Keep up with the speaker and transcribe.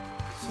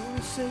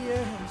we say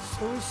yes,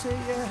 so we say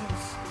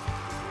yes,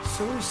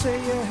 so we say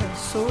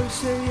yes, so we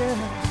say yes.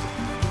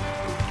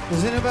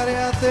 Is anybody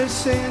out there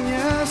saying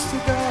yes to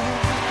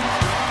God?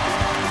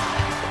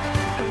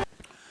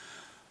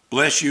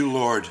 Bless you,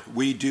 Lord.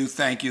 We do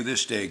thank you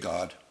this day,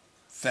 God.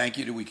 Thank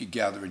you that we could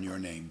gather in your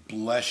name.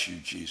 Bless you,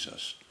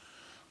 Jesus.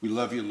 We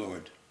love you,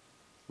 Lord.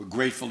 We're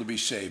grateful to be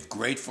saved,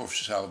 grateful for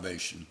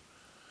salvation.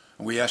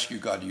 And we ask you,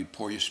 God, you'd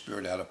pour your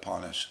spirit out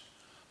upon us.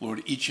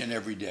 Lord, each and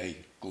every day,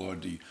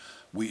 Lord,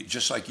 we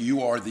just like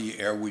you are the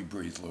air we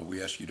breathe, Lord,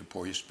 we ask you to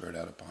pour your spirit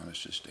out upon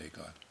us this day,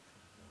 God.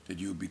 That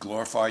you would be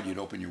glorified, you'd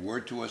open your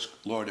word to us,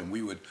 Lord, and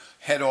we would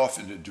head off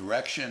in the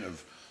direction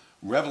of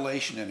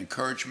revelation and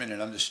encouragement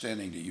and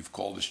understanding that you've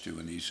called us to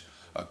in these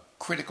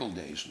critical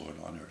days, Lord,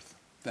 on earth.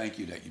 Thank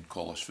you that you'd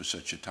call us for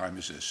such a time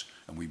as this,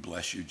 and we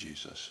bless you,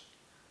 Jesus.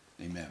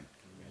 Amen.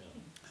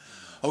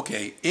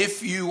 Okay,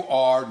 if you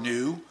are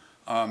new,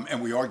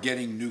 and we are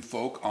getting new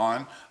folk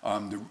on,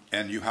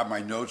 and you have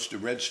my notes, the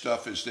red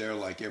stuff is there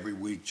like every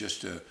week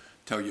just to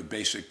tell you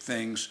basic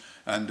things.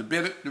 And the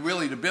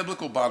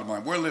biblical bottom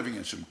line, we're living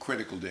in some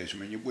critical days. I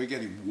mean, we're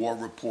getting war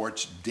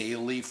reports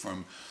daily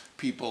from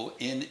people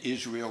in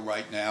Israel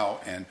right now.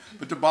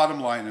 But the bottom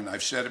line, and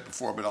I've said it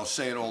before, but I'll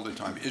say it all the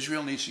time,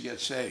 Israel needs to get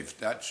saved.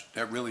 That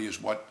really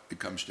is what it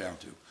comes down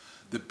to.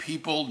 The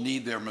people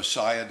need their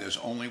Messiah. There's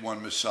only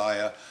one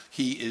Messiah.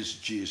 He is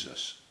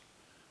Jesus.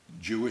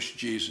 Jewish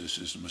Jesus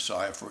is the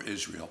Messiah for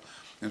Israel.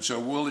 And so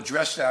we'll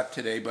address that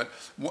today, but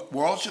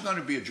we're also going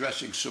to be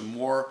addressing some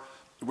more.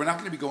 We're not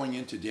going to be going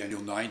into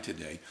Daniel 9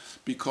 today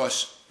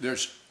because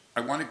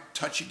I want to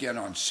touch again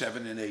on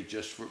 7 and 8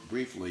 just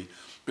briefly,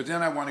 but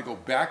then I want to go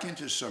back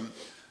into some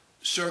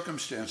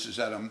circumstances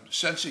that I'm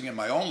sensing in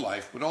my own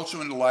life, but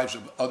also in the lives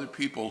of other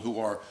people who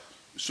are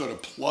sort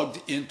of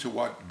plugged into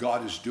what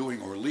God is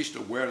doing, or at least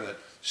aware that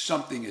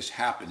something is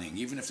happening,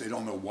 even if they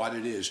don't know what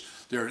it is.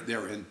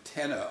 Their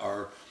antenna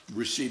are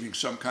receiving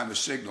some kind of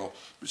signal.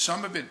 But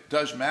some of it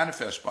does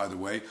manifest, by the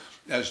way,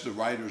 as the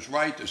writers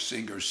write, the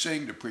singers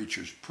sing, the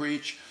preachers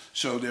preach.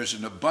 So there's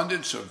an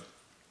abundance of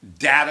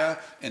data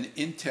and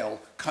intel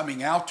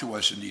coming out to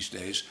us in these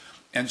days,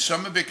 and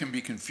some of it can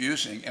be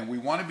confusing, and we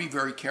want to be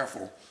very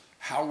careful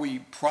how we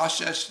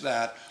process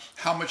that,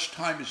 how much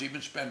time is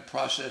even spent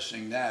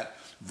processing that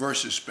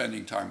versus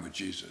spending time with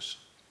Jesus.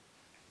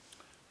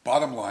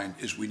 Bottom line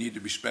is we need to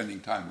be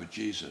spending time with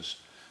Jesus.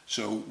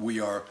 So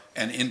we are,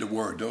 and in the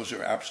Word, those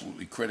are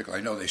absolutely critical.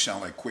 I know they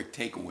sound like quick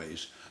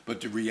takeaways,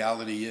 but the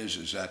reality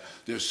is that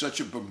there's such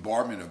a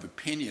bombardment of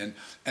opinion,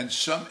 and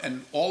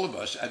all of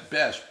us, at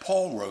best,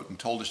 Paul wrote and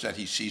told us that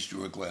he sees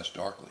through a glass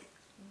darkly.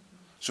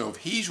 So if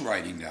he's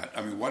writing that,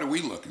 I mean, what are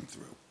we looking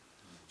through?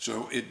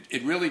 So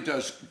it really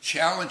does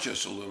challenge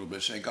us a little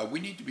bit, saying, God, we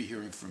need to be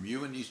hearing from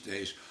you in these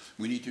days.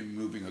 We need to be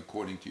moving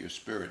according to your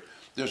Spirit.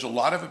 There's a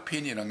lot of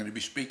opinion. I'm going to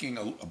be speaking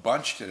a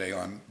bunch today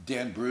on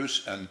Dan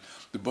Bruce and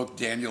the book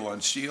Daniel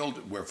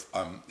Unsealed, where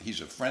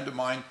he's a friend of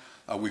mine.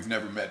 We've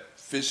never met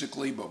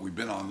physically, but we've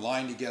been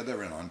online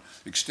together and on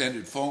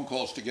extended phone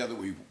calls together.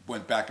 We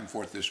went back and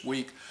forth this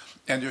week.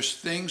 And there's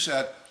things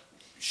that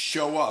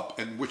show up,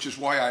 and which is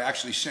why I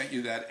actually sent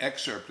you that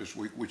excerpt this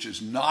week, which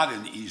is not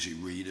an easy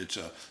read. It's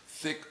a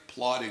thick,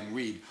 plodding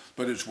read,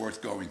 but it's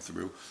worth going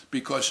through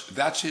because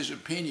that's his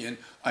opinion.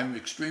 I'm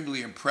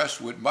extremely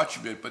impressed with much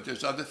of it, but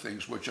there's other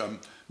things which I'm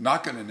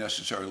not going to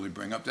necessarily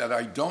bring up that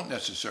I don't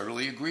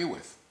necessarily agree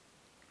with.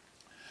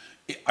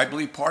 I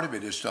believe part of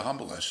it is to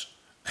humble us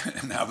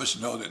and have us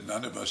know that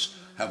none of us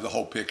have the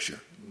whole picture.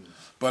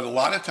 But a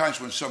lot of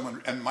times when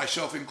someone, and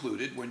myself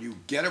included, when you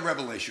get a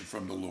revelation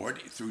from the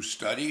Lord through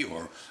study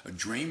or a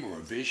dream or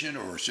a vision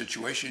or a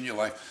situation in your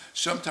life,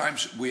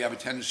 sometimes we have a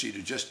tendency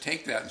to just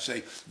take that and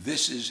say,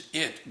 this is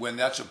it, when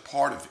that's a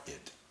part of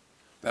it.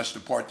 That's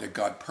the part that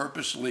God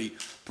purposely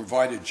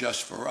provided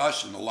just for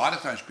us. And a lot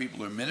of times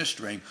people are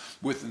ministering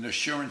with an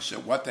assurance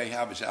that what they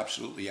have is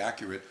absolutely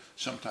accurate.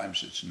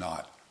 Sometimes it's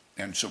not.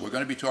 And so we're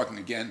going to be talking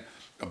again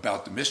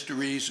about the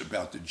mysteries,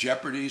 about the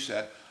jeopardies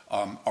that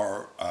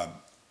are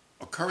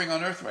occurring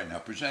on earth right now,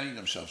 presenting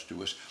themselves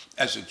to us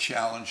as a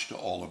challenge to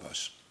all of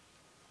us.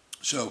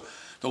 So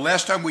the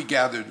last time we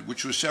gathered,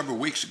 which was several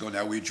weeks ago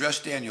now, we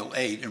addressed Daniel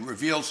 8 and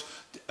reveals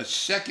a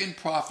second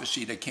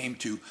prophecy that came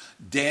to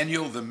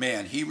Daniel the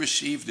man. He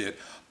received it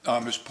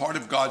as part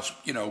of God's,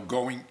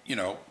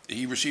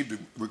 he received it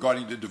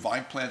regarding the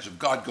divine plans of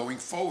God going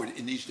forward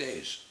in these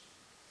days.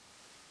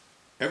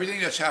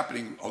 Everything that's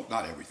happening,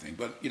 not everything,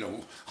 but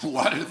a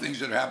lot of the things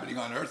that are happening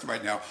on earth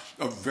right now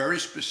are very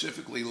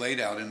specifically laid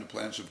out in the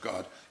plans of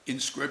God in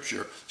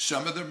Scripture.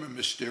 Some of them are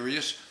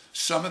mysterious.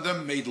 Some of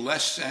them made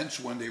less sense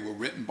when they were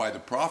written by the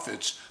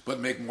prophets, but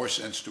make more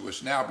sense to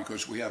us now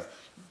because we have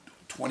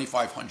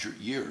 2,500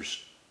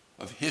 years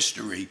of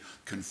history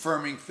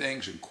confirming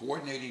things and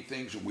coordinating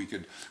things, and we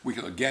could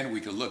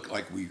look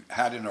like we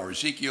had in our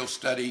Ezekiel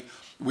study.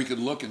 We could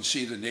look and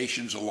see the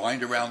nations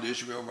aligned around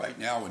Israel right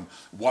now and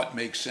what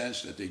makes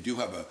sense, that they do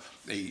have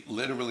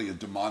literally a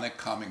demonic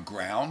common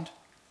ground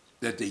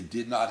that they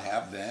did not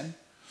have then.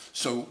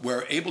 So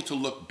we're able to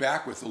look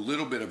back with a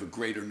little bit of a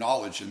greater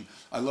knowledge. And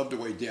I love the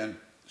way Dan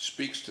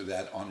speaks to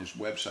that on his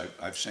website.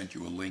 I've sent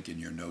you a link in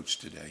your notes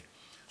today,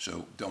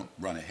 so don't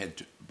run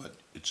ahead, but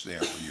it's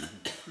there for you.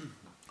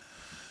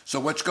 So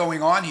what's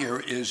going on here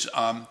is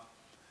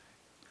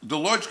the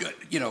Lord's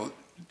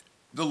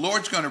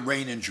going to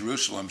reign in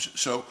Jerusalem.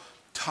 So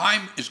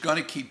time is going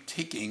to keep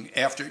ticking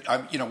after.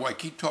 I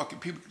keep talking.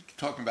 People keep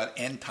talking about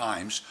end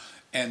times,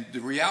 and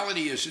the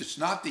reality is, it's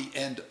not the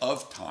end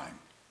of time.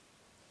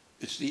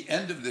 It's the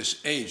end of this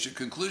age, the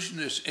conclusion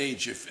of this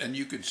age. And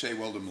you could say,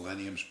 well, the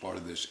millennium's part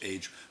of this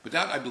age, but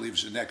that, I believe,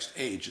 is the next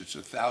age. It's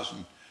a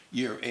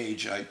 1,000-year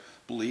age. I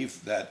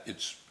believe that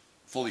it's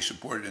fully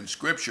supported in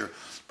Scripture,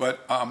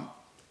 but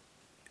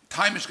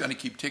time is going to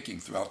keep ticking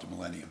throughout the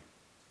millennium.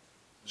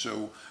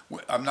 So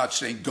I'm not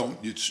saying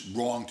it's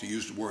wrong to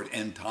use the word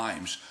end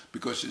times,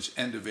 because it's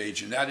end of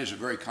age, and that is a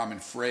very common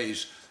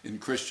phrase in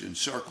Christian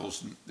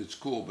circles. And it's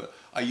cool, but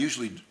I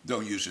usually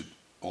don't use it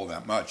all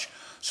that much.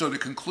 So the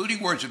concluding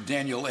words of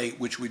Daniel 8,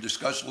 which we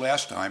discussed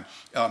last time,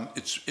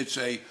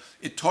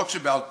 it talks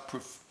about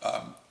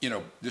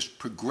this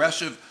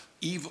progressive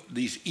evil,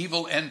 these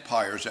evil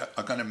empires that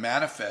are going to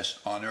manifest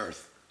on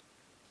earth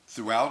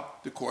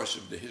throughout the course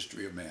of the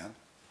history of man,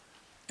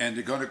 and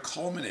they're going to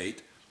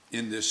culminate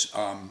in this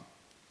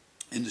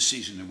in the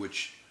season in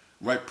which,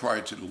 right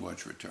prior to the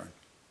Lord's return.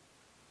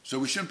 So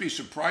we shouldn't be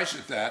surprised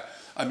at that.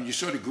 I mean, you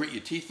sort of grit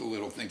your teeth a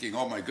little, thinking,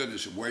 "Oh my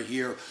goodness, if we're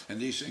here and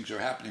these things are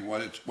happening,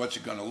 what's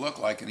it going to look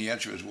like?" And the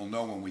answer is, we'll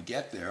know when we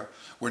get there.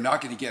 We're not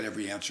going to get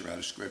every answer out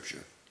of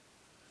Scripture.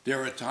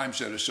 There are times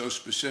that are so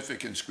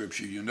specific in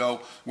Scripture,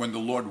 when the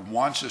Lord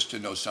wants us to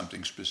know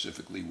something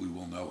specifically, we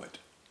will know it.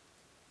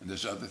 And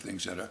there's other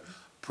things that are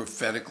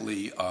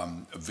prophetically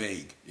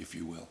vague, if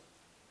you will.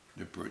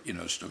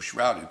 They're still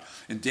shrouded.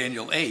 In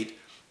Daniel 8,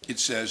 it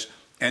says,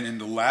 "And in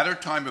the latter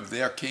time of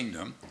their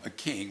kingdom, a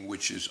king,"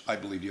 which is, I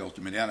believe, the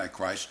ultimate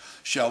Antichrist,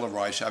 "shall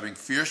arise, having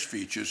fierce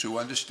features, who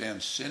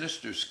understands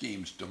sinister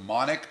schemes,"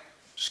 demonic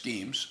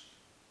schemes.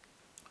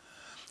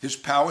 "His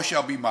power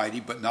shall be mighty,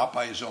 but not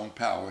by his own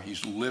power."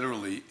 He's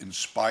literally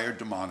inspired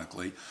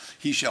demonically.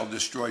 "He shall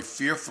destroy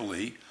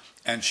fearfully,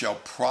 and shall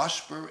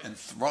prosper and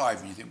thrive."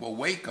 And you think, well,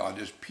 wait, God,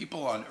 there's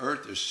people on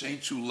earth, there's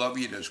saints who love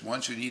you, there's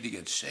ones who need to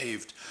get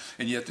saved,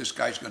 and yet this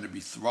guy's going to be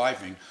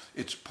thriving.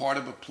 It's part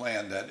of a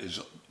plan that is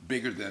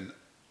bigger than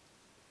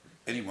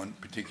any one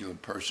particular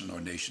person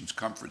or nation's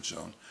comfort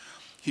zone.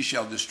 "He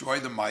shall destroy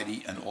the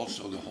mighty and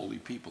also the holy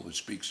people." It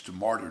speaks to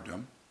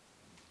martyrdom.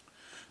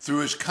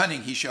 "Through his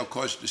cunning he shall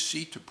cause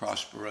deceit to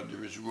prosper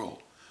under his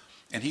rule.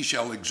 And he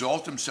shall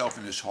exalt himself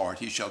in his heart.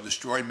 He shall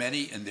destroy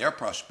many in their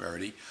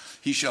prosperity.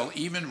 He shall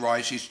even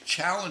rise." He's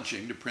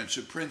challenging the Prince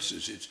of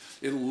Princes.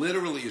 It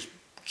literally is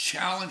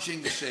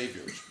challenging the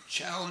Savior. It's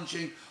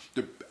challenging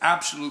the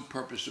absolute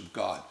purpose of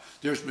God.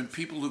 There's been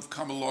people who've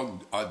come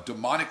along,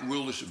 demonic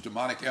rulers of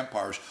demonic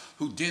empires,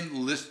 who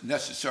didn't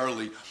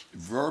necessarily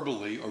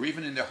verbally or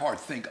even in their heart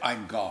think,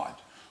 "I'm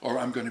God," or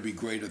 "I'm going to be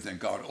greater than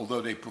God,"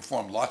 although they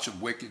performed lots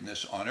of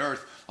wickedness on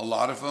earth. A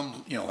lot of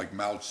them, like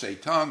Mao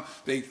Zedong,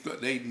 they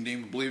didn't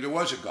even believe there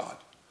was a God.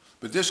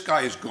 But this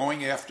guy is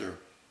going after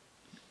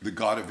the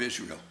God of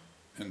Israel.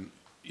 And,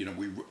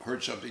 we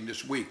heard something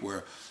this week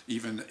where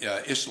even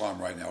Islam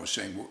right now is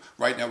saying,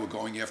 right now we're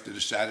going after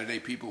the Saturday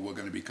people, we're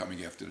going to be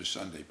coming after the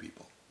Sunday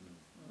people.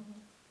 Mm-hmm.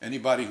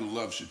 Anybody who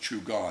loves a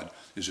true God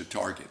is a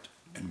target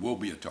and will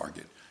be a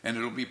target. And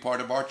it'll be part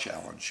of our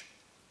challenge.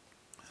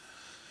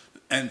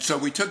 And so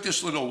we took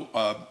this little,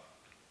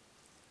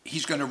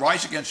 he's going to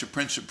rise against the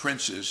Prince of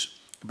Princes,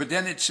 but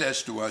then it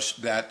says to us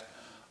that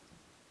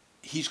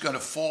he's going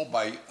to fall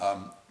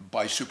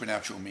by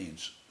supernatural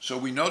means. So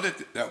we know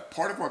that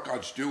part of what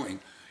God's doing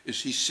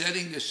is he's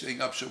setting this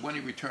thing up so when he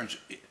returns,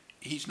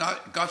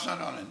 God's not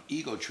on an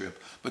ego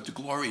trip, but the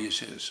glory is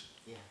his.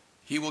 Yeah.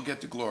 He will get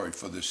the glory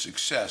for the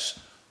success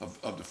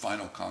of the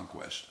final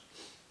conquest.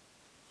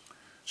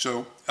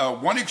 So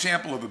one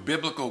example of a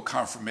biblical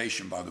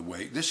confirmation, by the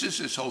way, this is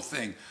this whole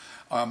thing.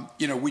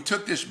 We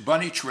took this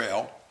bunny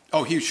trail.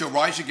 "Oh, he shall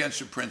rise against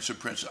the Prince of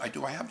Princes."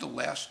 Do I have the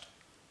last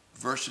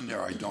verse in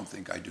there? I don't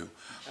think I do.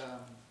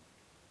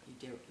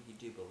 You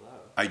do below.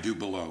 I do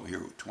below,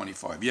 here,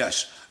 25.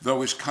 Yes,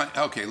 though his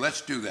okay,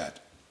 let's do that.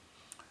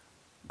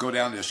 Go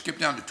down there, skip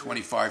down to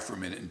 25 for a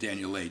minute in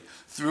Daniel 8.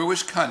 "Through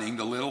his cunning,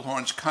 the little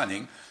horn's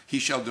cunning, he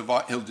shall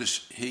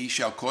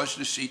cause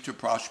deceit to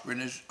prosper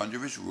under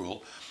his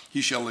rule.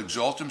 He shall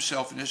exalt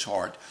himself in his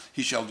heart.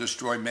 He shall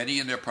destroy many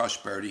in their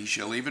prosperity. He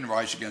shall even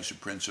rise against the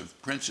Prince of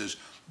Princes,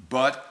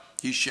 but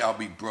he shall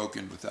be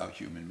broken without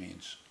human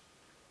means."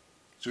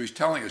 So he's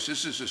telling us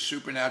this is a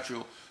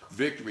supernatural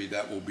victory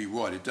that will be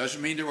wrought. It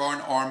doesn't mean there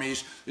aren't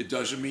armies. It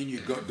doesn't mean you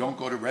don't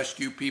go to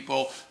rescue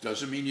people. It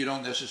doesn't mean you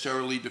don't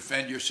necessarily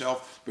defend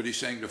yourself. But he's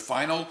saying the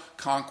final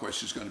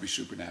conquest is going to be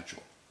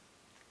supernatural.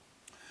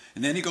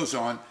 And then he goes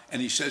on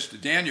and he says to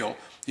Daniel,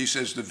 he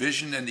says, "The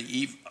vision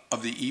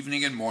of the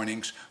evening and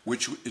mornings,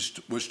 which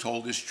was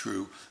told, is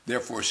true.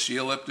 Therefore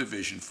seal up the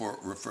vision, for it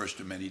refers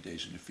to many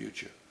days in the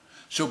future."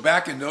 So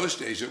back in those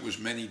days, it was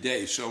many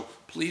days. So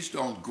please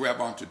don't grab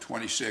onto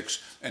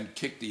 26 and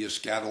kick the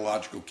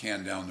eschatological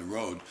can down the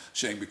road,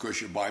 saying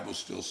because your Bible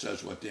still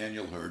says what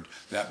Daniel heard,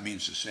 that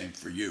means the same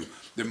for you.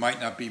 There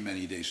might not be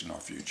many days in our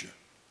future.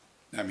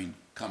 I mean,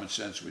 common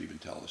sense would even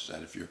tell us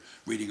that. If you're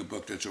reading a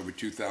book that's over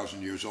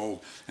 2,000 years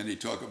old and they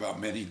talk about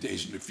many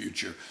days in the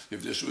future,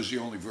 if this was the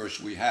only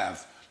verse we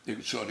have,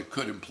 it sort of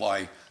could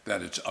imply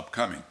that it's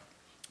upcoming.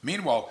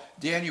 Meanwhile,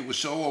 Daniel was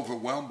so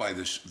overwhelmed by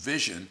this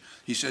vision,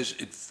 he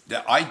says,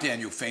 that I,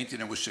 Daniel, fainted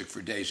and was sick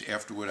for days.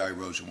 Afterward, I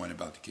arose and went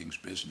about the king's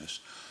business.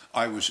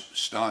 I was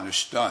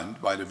stunned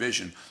by the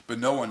vision, but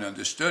no one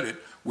understood it,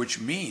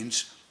 which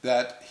means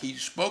that he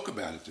spoke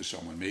about it to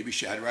someone. Maybe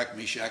Shadrach,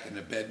 Meshach, and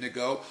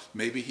Abednego.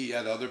 Maybe he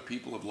had other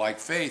people of like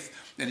faith.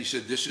 And he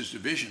said, this is the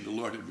vision the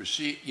Lord had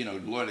received, the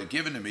Lord had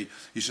given to me.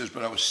 He says,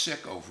 but I was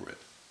sick over it.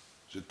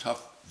 It's a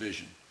tough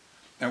vision.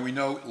 And we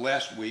know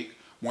last week,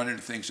 one of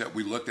the things that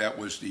we looked at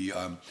was the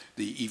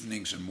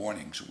evenings and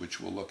mornings, which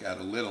we'll look at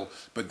a little.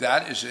 But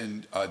that is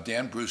in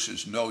Dan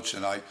Bruce's notes,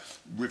 and I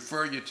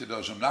refer you to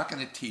those. I'm not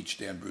going to teach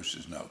Dan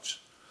Bruce's notes.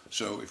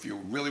 So if you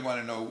really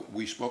want to know,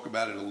 we spoke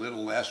about it a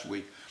little last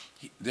week.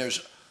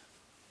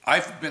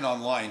 I've been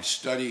online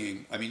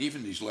studying,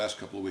 even these last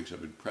couple of weeks I've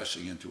been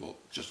pressing into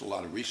just a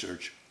lot of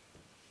research,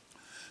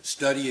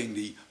 studying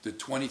the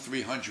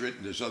 2300,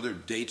 and there's other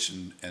dates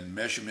and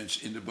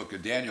measurements in the book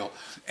of Daniel.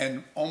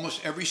 And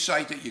almost every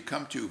site that you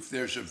come to, if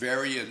there's a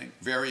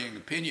varying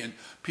opinion,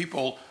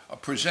 people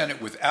present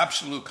it with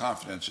absolute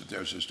confidence that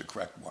theirs is the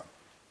correct one.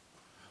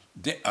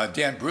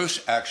 Dan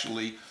Bruce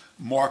actually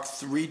marked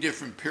 3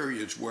 different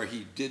periods where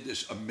he did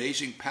this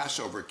amazing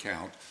Passover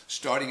count,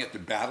 starting at the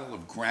Battle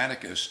of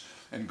Granicus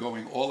and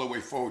going all the way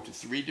forward to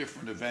 3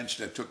 different events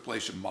that took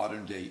place in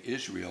modern-day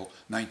Israel,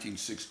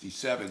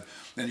 1967.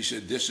 Then he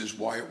said, this is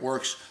why it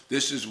works,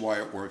 this is why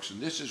it works,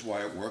 and this is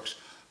why it works.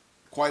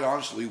 Quite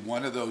honestly,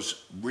 one of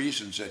those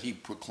reasons that he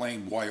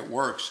proclaimed why it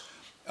works,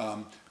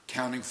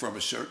 counting from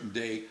a certain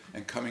day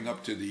and coming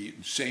up to the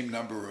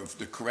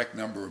correct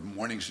number of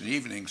mornings and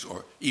evenings,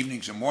 or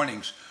evenings and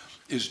mornings,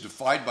 is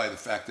defied by the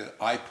fact that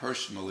I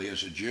personally,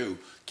 as a Jew,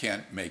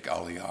 can't make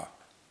Aliyah.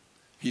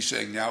 He's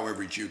saying now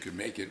every Jew can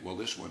make it. Well,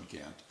 this one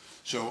can't.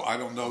 So I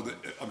don't know that.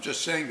 I'm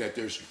just saying that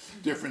there's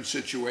different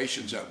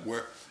situations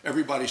where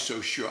everybody's so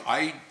sure.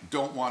 I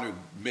don't want to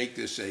make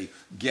this a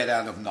get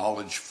out of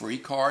knowledge free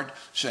card,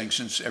 saying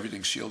since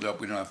everything's sealed up,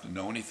 we don't have to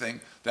know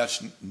anything.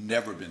 That's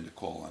never been the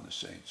call on the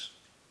saints.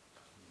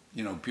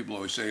 People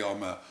always say,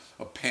 I'm a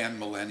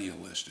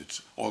pan-millennialist.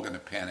 It's all going to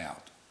pan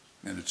out.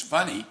 And it's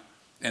funny,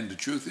 and the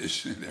truth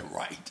is they're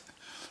right.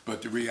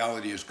 But the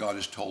reality is God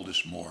has told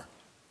us more,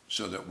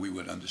 so that we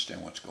would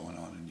understand what's going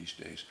on in these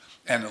days.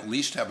 And at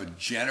least have a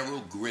general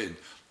grid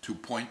to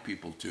point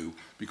people to,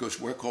 because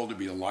we're called to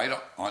be a light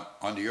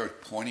on the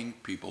earth, pointing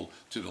people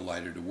to the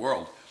light of the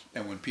world.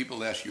 And when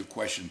people ask you a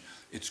question,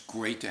 it's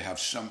great to have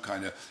some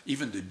kind of,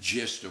 even the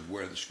gist of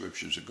where the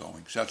scriptures are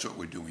going. So that's what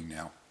we're doing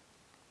now.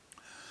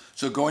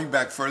 So going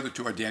back further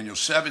to our Daniel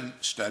 7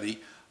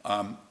 study,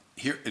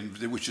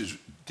 which is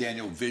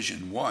Daniel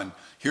Vision 1,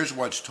 here's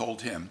what's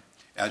told him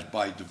as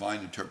by divine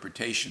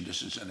interpretation.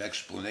 This is an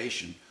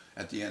explanation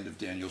at the end of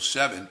Daniel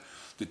 7.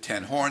 The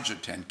 10 horns are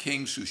 10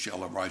 kings who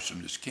shall arise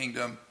from this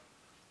kingdom,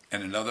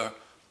 and another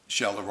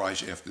shall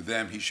arise after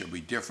them. He shall be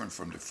different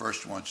from the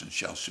first ones and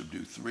shall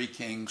subdue 3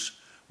 kings.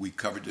 We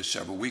covered this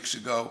several weeks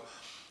ago.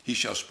 He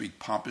shall speak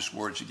pompous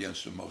words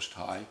against the Most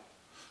High.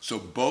 So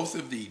both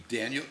of the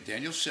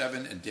Daniel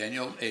 7 and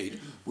Daniel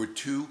 8 were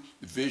 2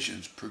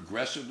 visions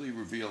progressively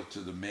revealed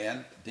to the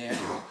man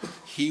Daniel.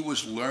 He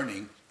was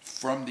learning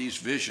from these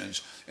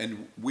visions,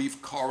 and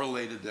we've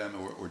correlated them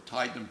or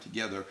tied them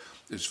together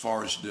as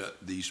far as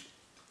these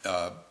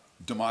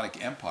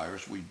demonic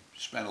empires. We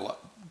spent a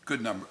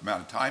good amount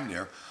of time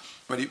there,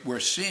 but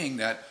we're seeing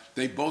that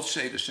they both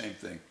say the same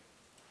thing.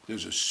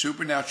 There's a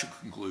supernatural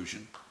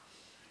conclusion.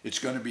 It's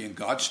going to be in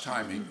God's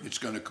timing. It's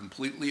going to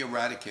completely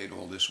eradicate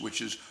all this,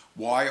 which is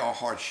why our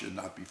hearts should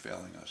not be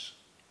failing us.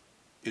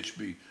 It should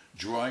be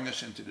drawing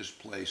us into this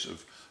place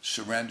of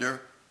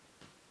surrender.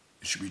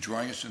 It should be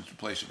drawing us into a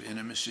place of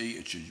intimacy.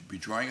 It should be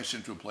drawing us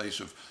into a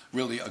place of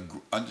really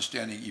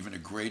understanding even a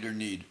greater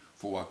need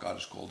for what God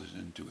has called us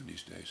into in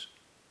these days.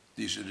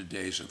 These are the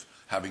days of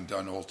having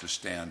done all to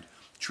stand.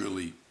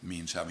 Truly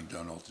means having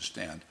done all to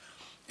stand.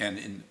 And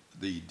in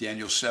the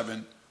Daniel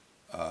 7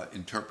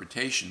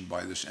 interpretation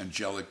by this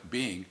angelic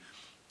being,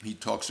 he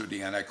talks of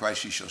the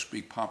Antichrist. He shall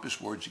speak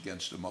pompous words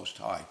against the Most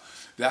High.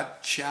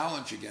 That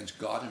challenge against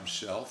God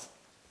himself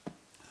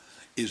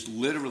is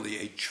literally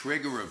a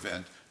trigger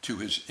event to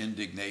his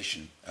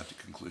indignation at the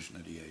conclusion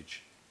of the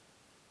age.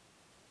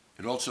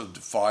 It also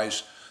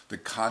defies the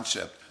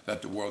concept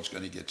that the world's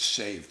going to get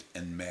saved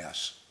en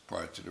masse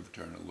prior to the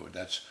return of the Lord.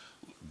 That's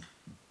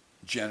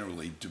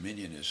generally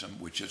dominionism,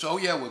 which is, oh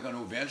yeah, we're going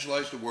to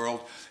evangelize the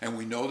world, and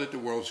we know that the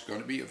world's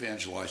going to be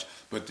evangelized,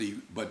 but the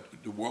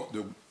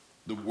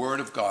word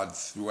of God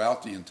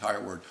throughout the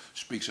entire word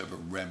speaks of a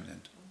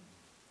remnant.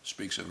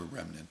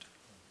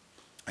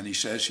 And he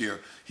says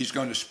here, he's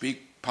going to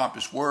speak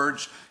pompous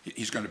words.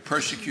 He's going to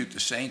persecute the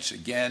saints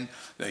again.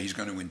 He's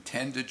going to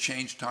intend to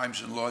change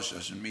times and laws.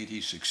 Doesn't mean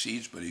he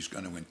succeeds, but he's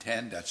going to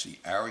intend. That's the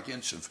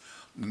arrogance of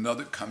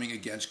another coming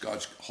against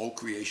God's whole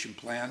creation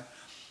plan.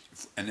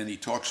 And then he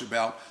talks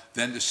about,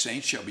 then the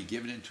saints shall be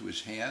given into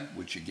his hand,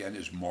 which again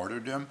is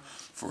martyrdom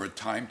for a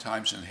time,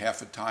 times and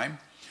half a time.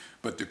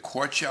 But the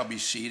court shall be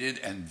seated,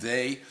 and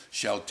they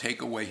shall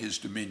take away his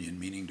dominion,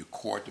 meaning the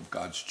court of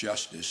God's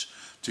justice,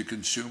 to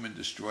consume and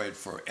destroy it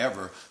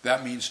forever.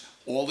 That means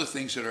all the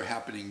things that are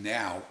happening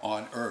now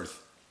on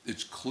earth,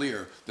 it's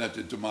clear that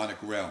the demonic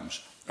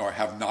realms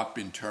have not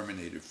been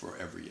terminated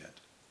forever yet.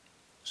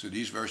 So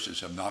these verses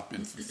have not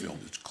been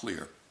fulfilled. It's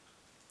clear.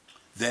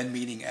 Then,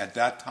 meaning at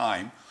that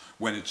time,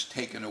 when it's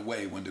taken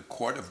away, when the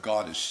court of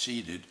God is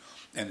seated,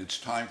 and it's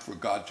time for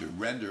God to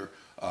render,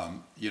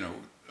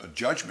 a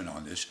judgment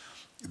on this,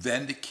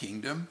 then the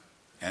kingdom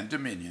and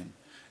dominion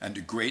and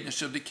the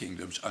greatness of the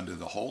kingdoms under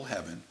the whole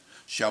heaven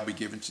shall be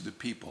given to the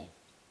people,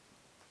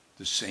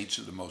 the saints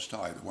of the Most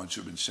High, the ones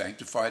who have been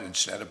sanctified and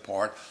set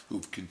apart,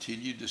 who've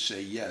continued to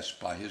say yes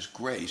by his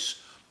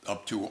grace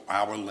up to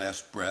our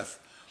last breath.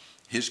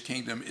 His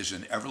kingdom is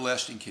an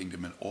everlasting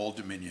kingdom, and all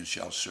dominions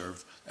shall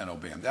serve and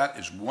obey him. That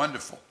is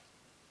wonderful.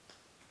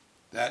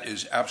 That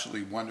is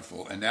absolutely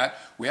wonderful. And that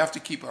we have to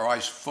keep our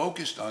eyes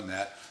focused on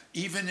that,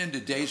 even in the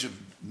days of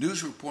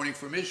news reporting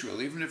from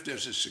Israel. Even if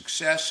there's a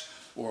success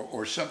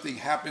or something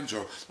happens,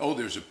 or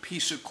there's a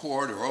peace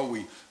accord, or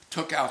we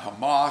took out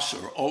Hamas,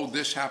 or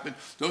this happened.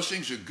 Those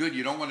things are good.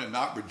 You don't want to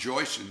not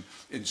rejoice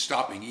in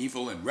stopping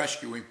evil and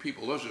rescuing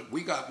people.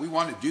 We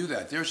want to do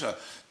that. There's a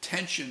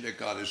tension that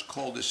God has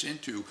called us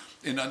into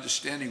in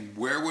understanding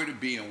where we're to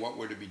be and what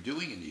we're to be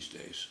doing in these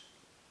days.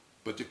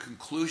 But the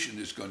conclusion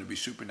is going to be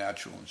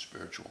supernatural and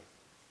spiritual.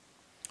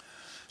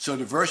 So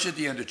the verse at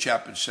the end of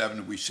chapter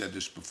 7, we said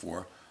this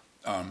before,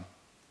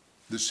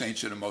 the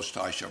saints of the Most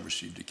High shall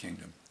receive the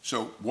kingdom.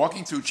 So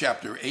walking through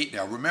chapter 8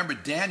 now, remember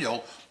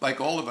Daniel,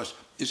 like all of us,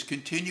 is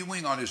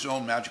continuing on his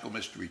own magical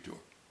mystery tour.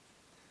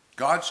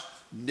 God's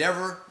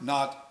never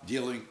not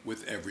dealing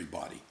with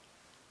everybody.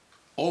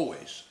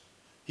 Always.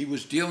 He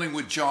was dealing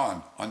with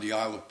John on the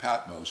Isle of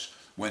Patmos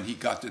when he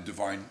got the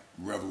divine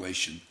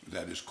revelation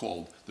that is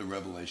called the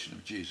revelation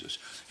of Jesus.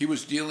 He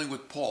was dealing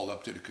with Paul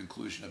up to the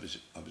conclusion of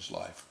his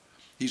life.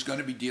 He's going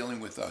to be dealing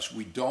with us.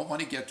 We don't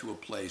want to get to a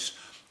place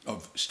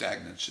of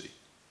stagnancy.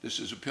 This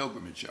is a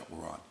pilgrimage that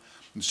we're on.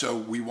 And so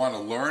we want to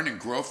learn and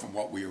grow from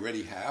what we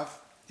already have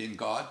in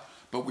God,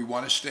 but we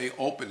want to stay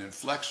open and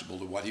flexible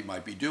to what he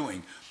might be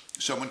doing.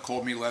 Someone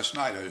called me last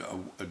night,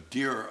 a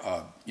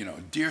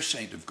dear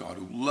saint of God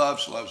who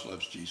loves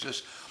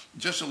Jesus.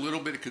 Just a little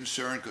bit of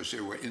concern because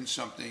they were in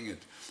something.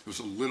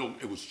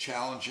 It was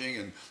challenging,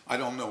 and I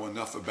don't know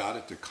enough about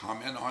it to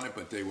comment on it.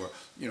 But they were,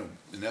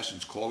 in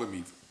essence, calling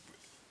me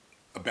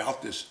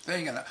about this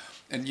thing.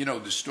 And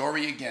the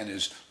story again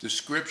is the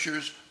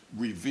scriptures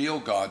reveal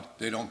God;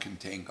 they don't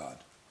contain God.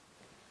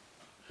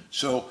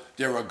 So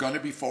there are going to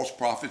be false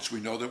prophets. We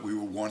know that we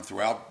were warned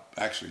throughout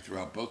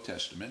both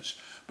testaments.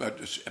 But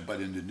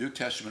in the New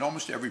Testament,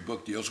 almost every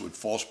book deals with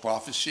false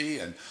prophecy,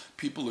 and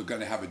people are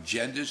going to have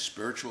agendas,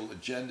 spiritual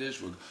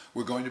agendas.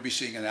 We're going to be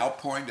seeing an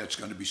outpouring that's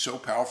going to be so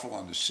powerful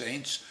on the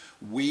saints.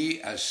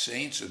 We, as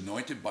saints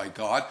anointed by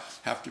God,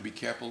 have to be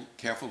careful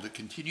to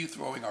continue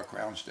throwing our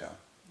crowns down.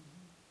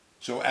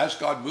 So as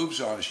God moves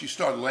on us, you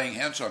start laying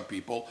hands on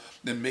people,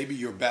 then maybe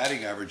your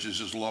batting average is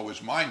as low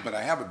as mine, but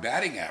I have a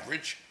batting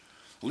average.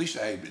 At least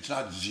it's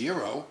not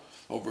zero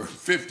over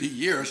 50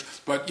 years,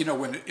 but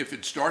if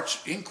it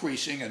starts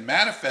increasing and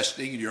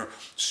manifesting and your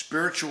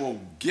spiritual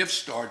gifts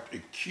start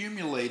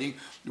accumulating,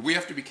 we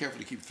have to be careful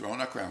to keep throwing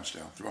our crowns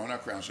down.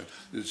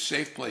 The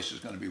safe place is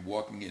going to be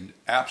walking in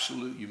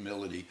absolute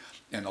humility,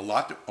 and a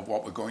lot of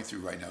what we're going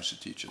through right now is to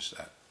teach us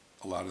that,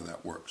 a lot of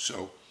that work.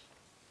 So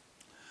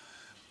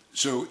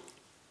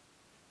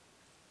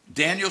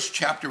Daniel's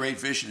chapter 8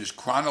 vision is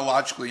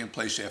chronologically in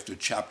place after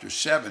chapter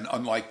 7,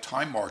 unlike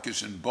time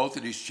markers in both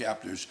of these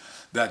chapters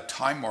that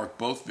time mark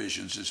both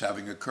visions as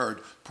having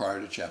occurred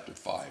prior to chapter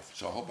 5.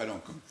 So I hope I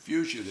don't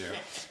confuse you there,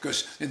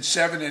 because in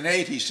 7 and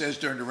 8 he says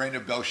during the reign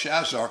of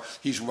Belshazzar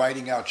he's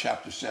writing out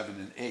chapter 7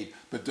 and 8,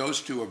 but those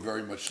two are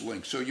very much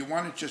linked. So you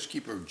want to just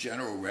keep a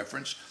general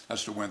reference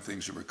as to when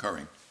things are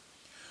occurring.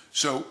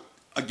 So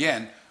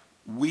again,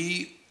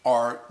 we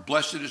are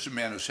blessed is a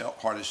man whose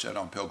heart is set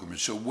on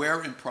pilgrimage. So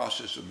we're in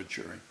process of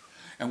maturing.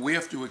 And we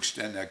have to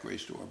extend that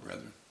grace to our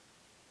brethren.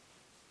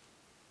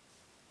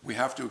 We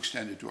have to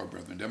extend it to our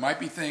brethren. There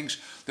might be things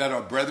that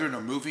our brethren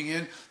are moving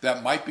in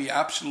that might be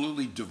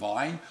absolutely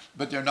divine,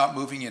 but they're not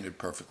moving in it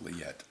perfectly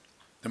yet.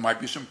 There might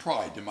be some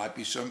pride. There might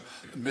be some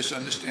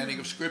misunderstanding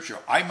of Scripture.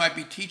 I might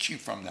be teaching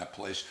from that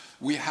place.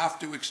 We have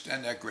to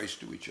extend that grace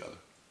to each other.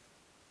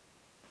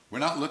 We're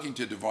not looking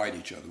to divide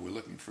each other. We're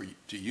looking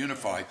to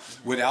unify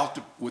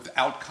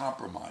without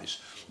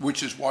compromise,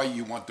 which is why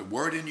you want the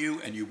Word in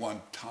you and you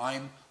want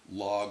time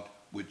logged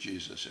with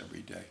Jesus every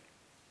day.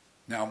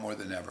 Now more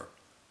than ever.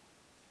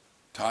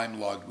 Time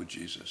logged with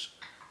Jesus.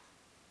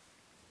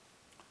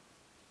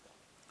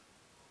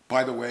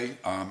 By the way,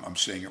 I'm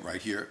saying it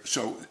right here.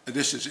 So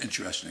this is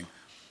interesting.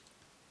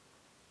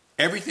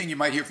 Everything you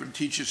might hear from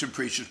teachers and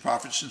preachers,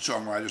 prophets and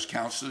songwriters,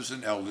 counselors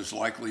and elders,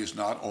 likely is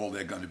not all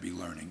they're going to be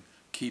learning.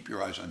 Keep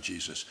your eyes on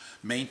Jesus.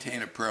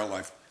 Maintain a prayer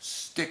life.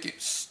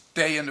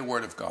 Stay in the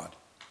Word of God.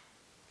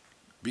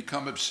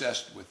 Become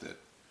obsessed with it.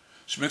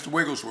 Smith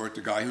Wigglesworth,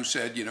 the guy who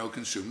said,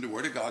 consume the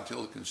Word of God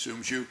till it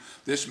consumes you,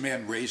 this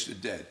man raised the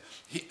dead.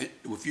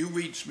 If you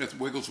read Smith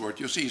Wigglesworth,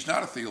 you'll see he's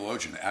not a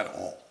theologian at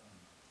all.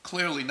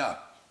 Clearly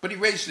not. But he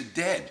raised the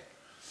dead.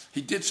 He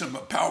did some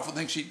powerful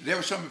things. There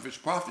were some of his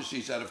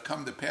prophecies that have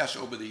come to pass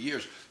over the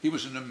years. He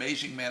was an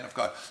amazing man of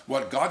God.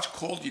 What God's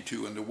called you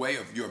to in the way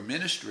of your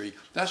ministry,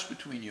 that's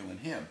between you and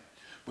him.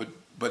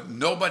 But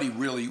nobody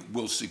really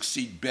will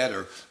succeed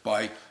better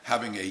by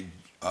having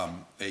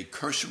a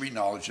cursory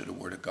knowledge of the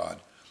Word of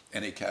God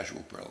and a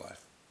casual prayer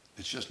life.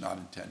 It's just not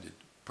intended.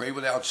 Pray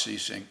without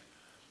ceasing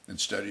and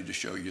study to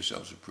show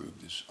yourselves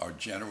approved. These are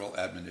general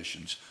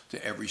admonitions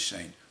to every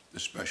saint,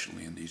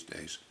 especially in these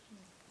days.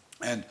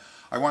 And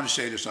I want to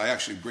say this, I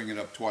actually bring it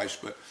up twice,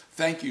 but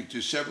thank you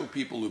to several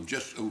people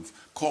who've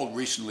called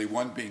recently,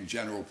 one being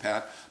General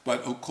Pat,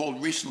 but who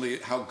called recently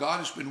how God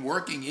has been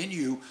working in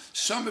you,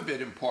 some of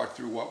it in part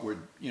through what we're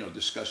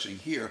discussing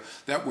here,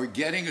 that we're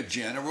getting a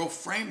general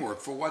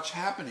framework for what's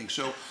happening.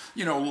 So,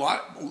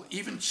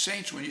 even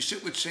saints, when you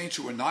sit with saints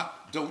who are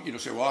don't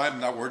say, well, I'm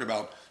not worried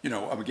about,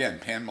 again,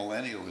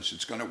 pan-millennialists,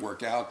 it's going to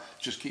work out,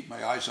 just keep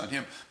my eyes on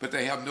him. But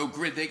they have no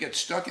grid, they get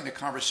stuck in the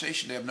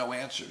conversation, they have no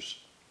answers.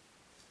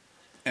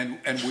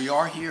 And we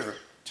are here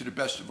to the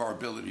best of our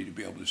ability to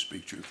be able to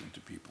speak truth into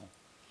people.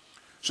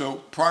 So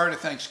prior to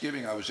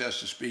Thanksgiving, I was asked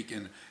to speak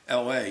in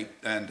L.A.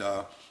 and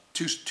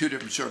two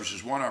different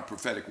services. One on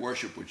prophetic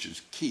worship, which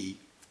is key,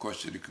 of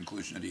course, to the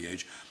conclusion of the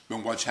age,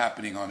 but what's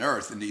happening on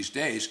earth in these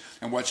days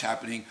and what's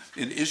happening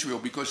in Israel,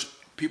 because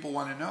people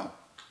want to know.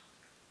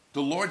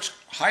 The Lord's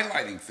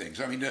highlighting things.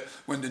 I mean,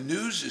 when the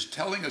news is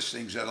telling us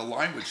things that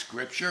align with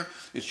Scripture,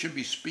 it should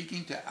be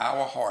speaking to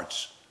our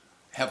hearts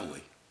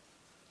heavily.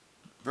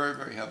 Very,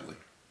 very heavily.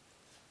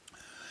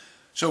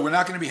 So we're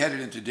not going to be headed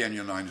into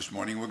Daniel 9 this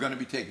morning. We're going to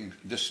be taking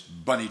this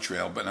bunny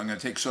trail, but I'm going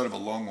to take sort of a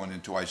long one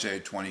into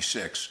Isaiah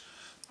 26.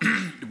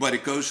 But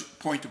it goes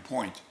point to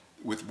point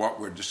with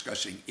what we're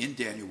discussing in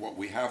Daniel, what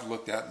we have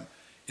looked at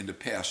in the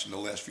past, in the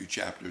last few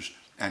chapters,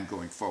 and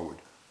going forward.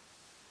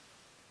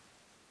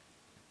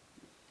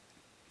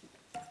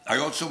 I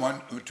also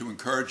want to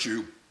encourage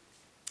you,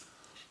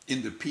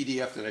 in the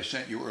PDF that I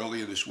sent you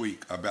earlier this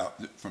week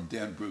from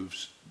Dan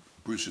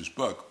Bruce's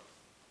book,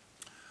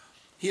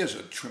 he has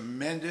a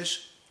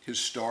tremendous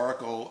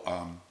historical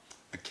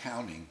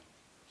accounting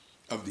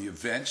of the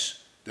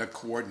events that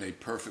coordinate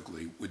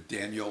perfectly with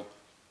Daniel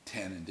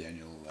 10 and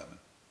Daniel 11.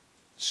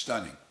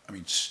 Stunning. I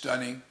mean,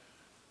 stunning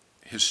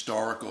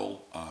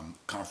historical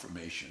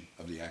confirmation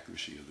of the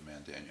accuracy of the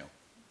man Daniel.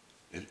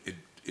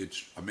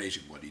 It's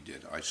amazing what he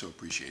did. I so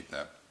appreciate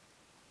that.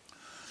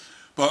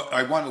 But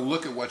I want to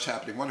look at what's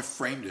happening. I want to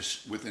frame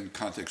this within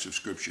context of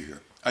Scripture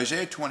here.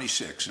 Isaiah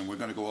 26, and we're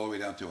going to go all the way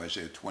down to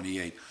Isaiah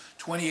 28.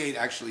 28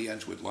 actually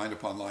ends with line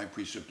upon line,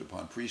 precept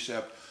upon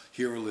precept,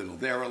 here a little,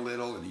 there a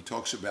little, and he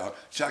talks about,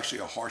 it's actually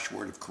a harsh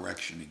word of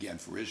correction again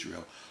for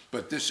Israel,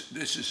 but this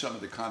is some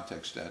of the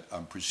context that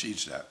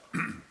precedes that.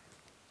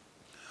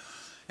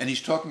 And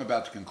he's talking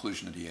about the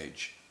conclusion of the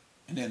age.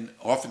 And then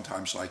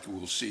oftentimes, like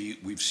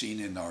we've seen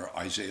in our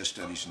Isaiah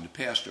studies in the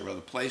past or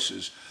other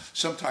places,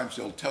 sometimes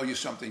they'll tell you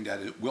something that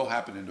it will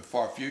happen in the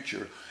far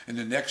future, and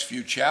the next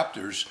few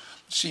chapters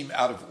seem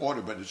out of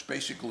order, but it's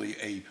basically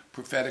a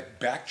prophetic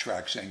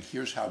backtrack saying,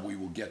 here's how we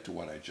will get to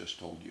what I just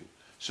told you.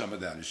 Some of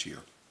that is here.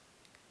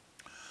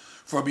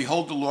 For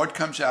behold, the Lord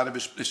comes out of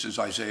his, this is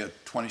Isaiah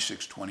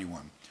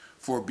 26:21.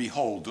 For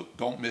behold,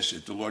 don't miss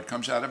it, the Lord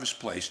comes out of his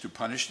place to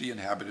punish the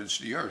inhabitants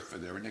of the earth for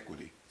their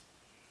iniquity.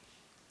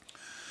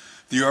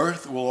 The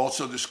earth will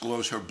also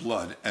disclose her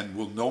blood and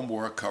will no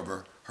more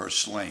cover her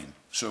slain.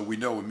 So we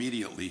know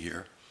immediately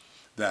here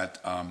that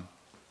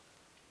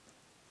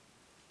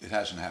it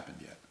hasn't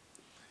happened yet.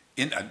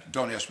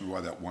 Don't ask me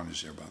why that one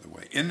is there, by the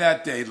way. In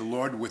that day, the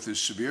Lord with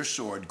his severe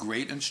sword,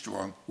 great and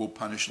strong, will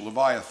punish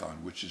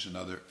Leviathan, which is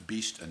another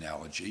beast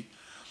analogy,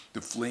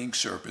 the fleeing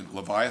serpent,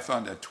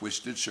 Leviathan, that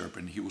twisted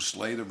serpent. He will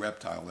slay the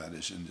reptile that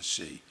is in the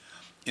sea.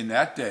 In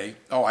that day,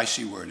 oh, I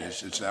see where it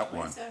is. It's that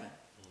one.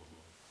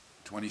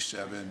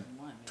 27,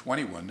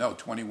 21, no,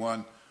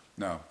 21,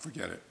 no,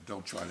 forget it.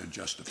 Don't try to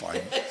justify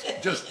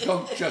it. Just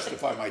don't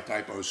justify my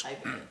typos.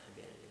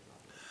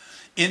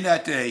 In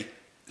that day,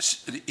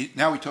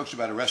 now he talks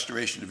about a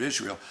restoration of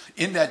Israel.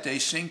 In that day,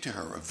 sing to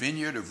her, a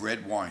vineyard of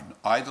red wine.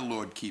 I, the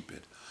Lord, keep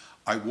it.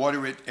 I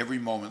water it every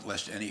moment,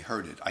 lest any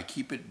hurt it. I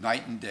keep it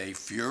night and day.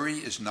 Fury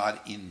is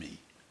not in me.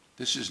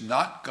 This is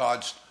not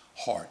God's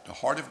heart. The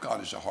heart of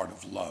God is a heart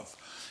of love.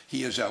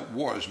 He is at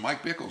war, as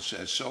Mike Bickle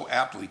says so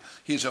aptly,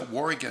 he is at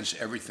war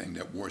against everything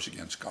that wars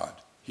against God.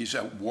 He's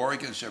at war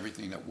against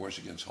everything that wars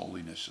against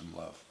holiness and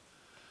love.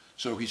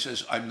 So he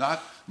says, I'm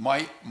not,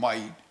 my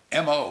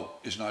MO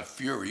is not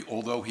fury,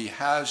 although he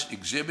has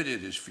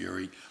exhibited his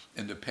fury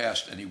in the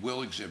past and he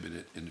will exhibit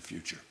it in the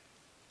future.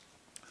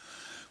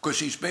 Because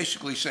he's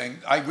basically saying,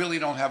 I really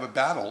don't have a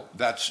battle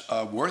that's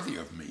worthy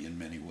of me in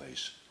many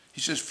ways.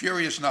 He says,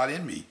 fury is not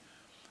in me.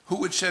 Who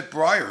would set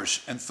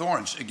briars and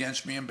thorns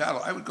against me in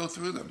battle? I would go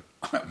through them.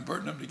 I'm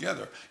burning them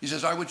together. He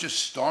says, I would just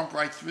stomp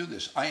right through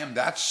this. I am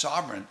that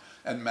sovereign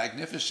and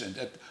magnificent.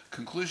 At the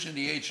conclusion of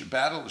the age, the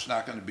battle is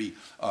not going to be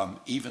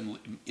even.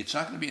 It's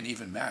not going to be an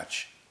even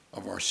match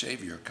of our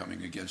Savior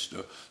coming against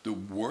the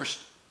worst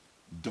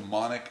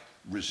demonic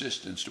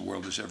resistance the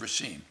world has ever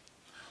seen.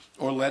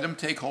 Or let him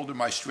take hold of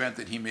my strength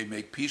that he may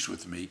make peace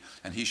with me,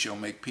 and he shall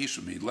make peace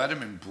with me. Let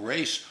him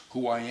embrace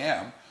who I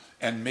am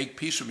and make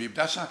peace with me. But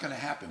that's not going to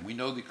happen. We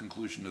know the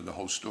conclusion of the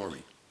whole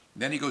story.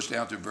 Then he goes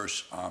down to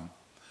verse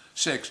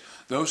 6.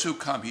 Those who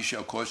come he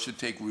shall cause to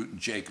take root in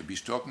Jacob.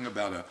 He's talking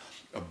about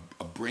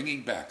a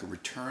bringing back, a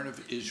return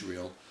of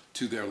Israel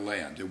to their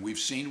land. And we've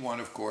seen one,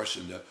 of course,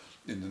 in the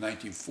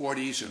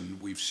 1940s,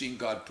 and we've seen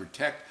God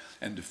protect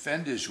and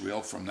defend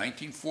Israel from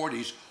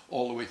 1940s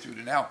all the way through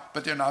to now.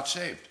 But they're not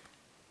saved.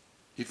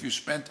 If you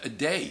spent a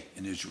day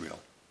in Israel,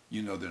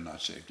 you know they're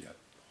not saved yet.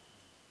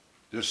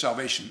 There's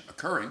salvation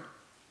occurring,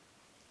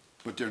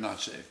 but they're not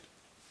saved.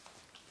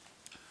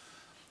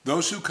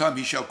 Those who come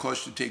he shall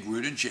cause to take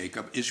root in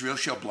Jacob. Israel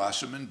shall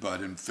blossom and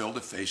bud and fill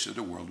the face of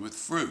the world with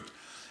fruit.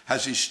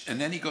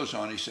 And then he goes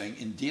on, he's saying,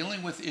 in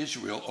dealing with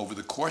Israel over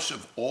the course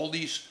of all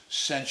these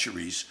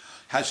centuries,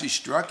 has he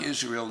struck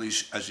Israel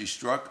as he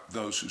struck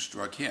those who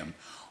struck him?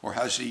 Or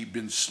has he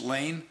been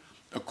slain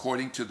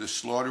according to the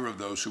slaughter of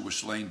those who were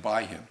slain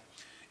by him?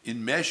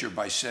 In measure,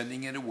 by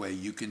sending it away,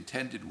 you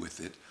contended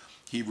with it.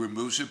 He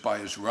removes it by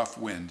his rough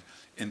wind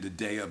in the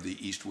day of the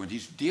east wind.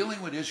 He's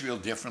dealing with Israel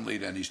differently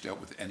than he's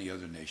dealt with any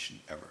other nation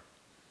ever.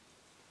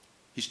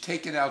 He's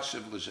taken out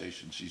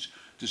civilizations. He's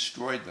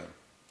destroyed them.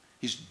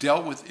 He's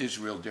dealt with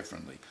Israel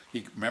differently.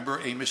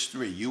 Remember Amos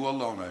 3, you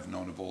alone I've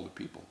known of all the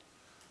people.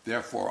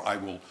 Therefore, I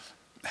will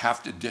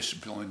have to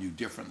discipline you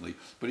differently.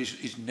 But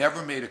he's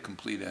never made a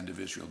complete end of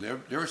Israel.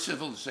 There are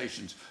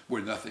civilizations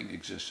where nothing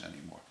exists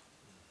anymore.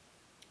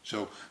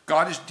 So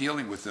God is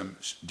dealing with them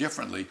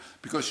differently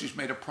because he's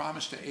made a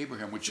promise to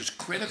Abraham, which is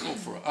critical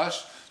for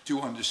us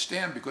to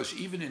understand, because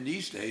even in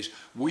these days,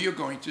 we are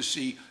going to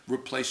see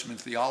replacement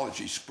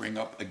theology spring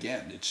up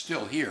again. It's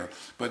still here.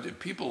 But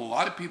a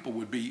lot of people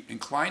would be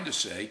inclined to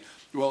say,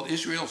 well,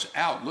 Israel's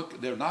out.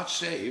 Look, they're not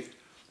saved,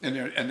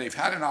 and they've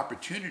had an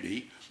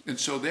opportunity. And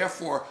so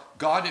therefore,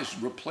 God has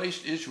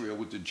replaced Israel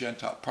with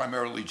the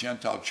primarily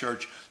Gentile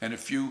church and a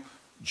few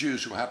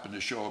Jews who happen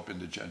to show up in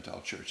the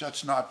Gentile church.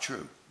 That's not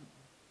true.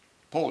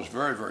 Paul is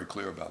very, very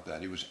clear about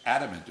that. He was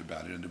adamant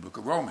about it in the book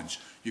of Romans.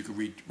 You can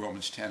read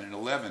Romans 10 and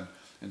 11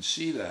 and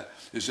see that,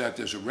 is that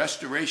there's a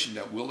restoration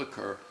that will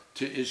occur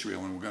to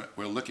Israel, and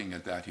we're looking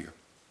at that here.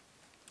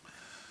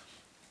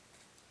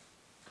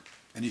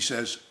 And he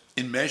says,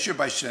 in measure,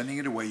 by sending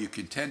it away, you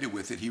contended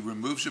with it. He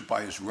removes it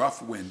by his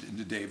rough wind in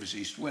the day of his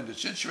east wind.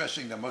 It's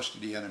interesting that most of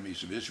the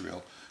enemies of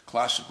Israel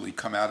classically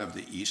come out of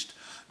the east.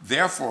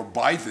 Therefore,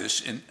 by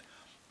this,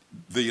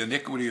 the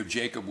iniquity of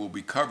Jacob will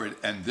be covered,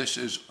 and this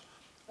is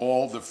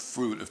all the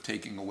fruit of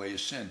taking away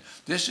his sin.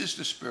 This is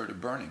the spirit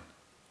of burning.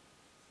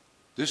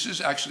 This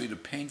is actually the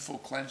painful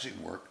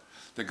cleansing work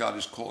that God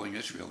is calling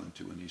Israel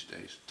into in these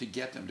days, to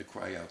get them to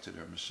cry out to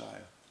their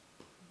Messiah.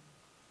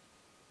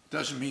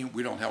 Doesn't mean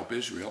we don't help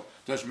Israel.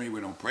 Doesn't mean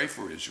we don't pray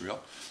for Israel.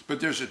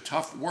 But there's a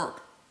tough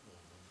work.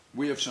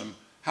 We have some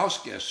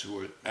house guests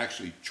who are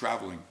actually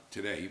traveling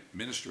today,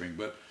 ministering,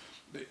 but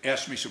they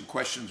asked me some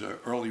questions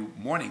early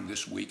morning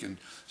this week and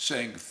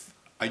saying,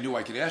 I knew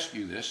I could ask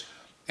you this.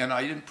 And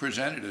I didn't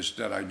present it as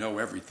that I know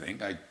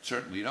everything. I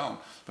certainly don't.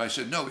 But I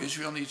said, no,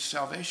 Israel needs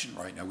salvation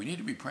right now. We need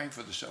to be praying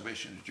for the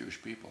salvation of the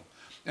Jewish people.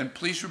 And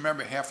please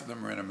remember, half of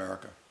them are in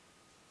America.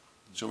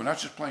 So we're not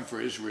just playing for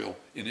Israel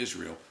in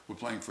Israel. We're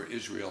playing for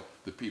Israel,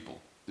 the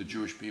people, the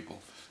Jewish people.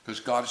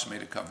 Because God has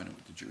made a covenant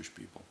with the Jewish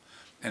people.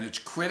 And it's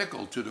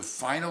critical to the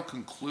final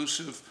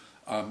conclusive,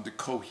 the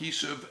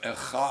cohesive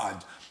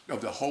echad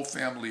of the whole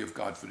family of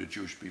God for the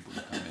Jewish people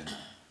to come in.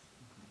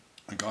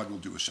 And God will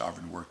do a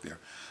sovereign work there.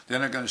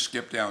 Then I'm going to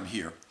skip down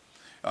here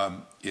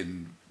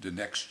in the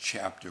next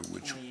chapter,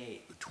 which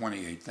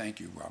 28. Thank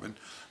you, Robin.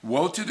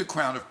 Woe to the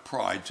crown of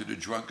pride, to the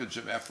drunkards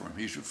of Ephraim.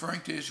 He's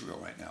referring to Israel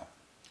right now.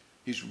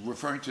 He's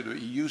referring to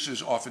he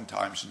uses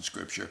oftentimes in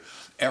Scripture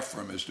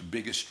Ephraim as the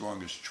biggest,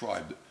 strongest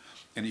tribe.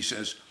 And he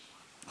says,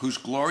 whose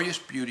glorious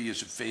beauty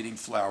is a fading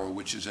flower,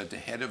 which is at the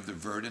head of the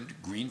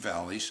verdant green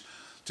valleys,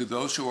 to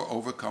those who are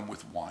overcome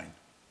with wine.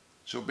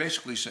 So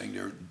basically saying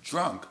they're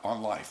drunk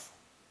on life.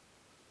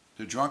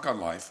 They're drunk on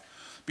life.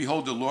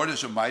 Behold, the Lord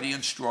is a mighty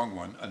and strong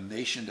one, a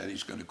nation that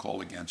he's going to call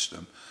against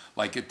them,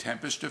 like a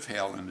tempest of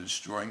hail and a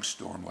destroying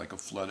storm, like a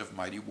flood of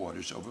mighty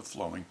waters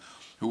overflowing,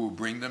 who will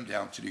bring them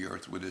down to the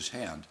earth with his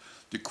hand.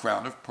 The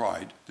crown of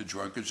pride, the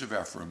drunkards of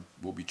Ephraim,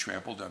 will be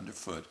trampled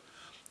underfoot,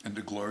 and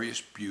the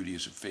glorious beauty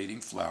is a fading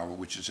flower,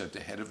 which is at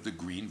the head of the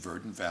green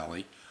verdant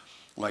valley,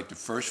 like the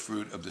first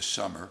fruit of the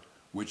summer,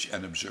 which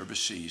an observer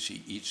sees.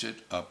 He eats it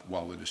up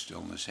while it is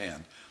still in his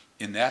hand.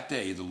 In that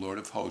day, the Lord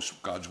of hosts,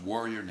 God's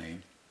warrior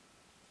name,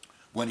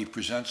 when he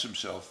presents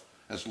himself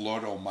as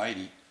Lord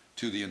Almighty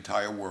to the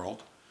entire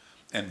world,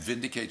 and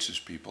vindicates his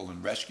people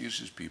and rescues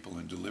his people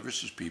and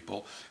delivers his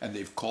people, and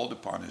they've called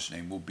upon his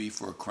name, will be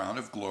for a crown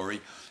of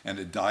glory and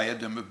a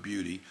diadem of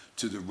beauty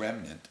to the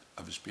remnant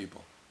of his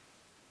people.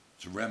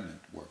 It's a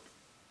remnant work.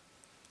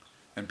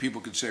 And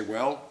people could say,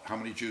 well, how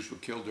many Jews were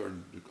killed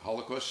during the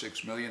Holocaust?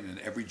 6 million, and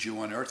every Jew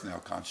on earth now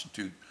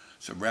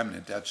constitutes a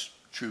remnant. That's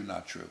true,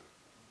 not true.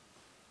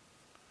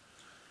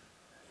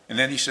 And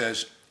then he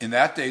says, in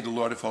that day the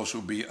Lord of hosts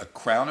will be a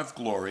crown of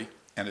glory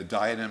and a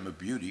diadem of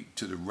beauty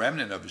to the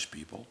remnant of his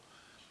people,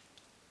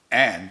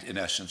 and, in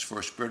essence, for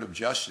a spirit of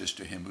justice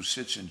to him who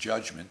sits in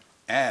judgment,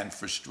 and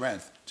for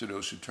strength to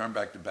those who turn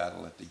back to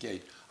battle at the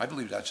gate. I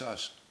believe that's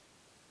us.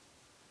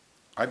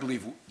 I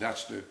believe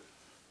that's the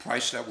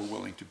price that we're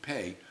willing to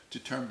pay to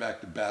turn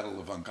back the battle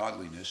of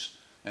ungodliness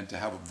and to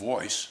have a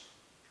voice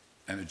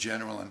and a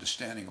general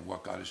understanding of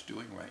what God is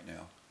doing right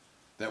now.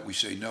 That we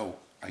say, no,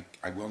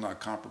 I will not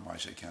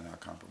compromise. I cannot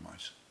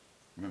compromise.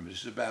 Remember,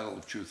 this is a battle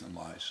of truth and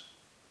lies.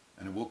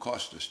 And it will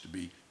cost us to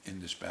be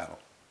in this battle.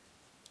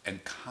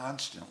 And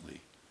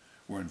constantly,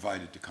 we're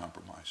invited to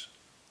compromise.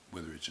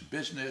 Whether it's in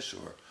business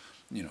or,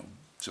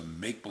 some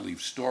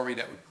make-believe story,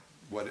 that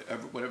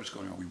whatever's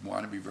going on, we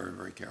want to be very,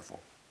 very careful.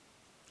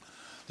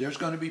 There's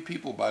going to be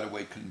people, by the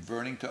way,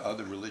 converting to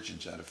other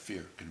religions out of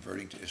fear,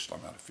 converting to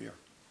Islam out of fear,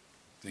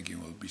 thinking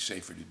it would be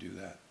safer to do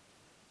that.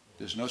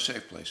 There's no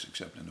safe place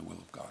except in the will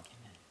of God.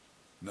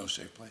 No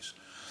safe place.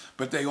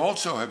 But they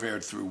also have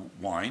erred through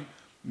wine,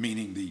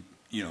 meaning the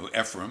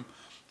Ephraim,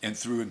 and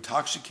through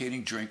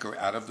intoxicating drink are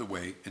out of the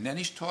way. And then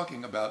he's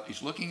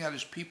looking at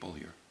his people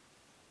here.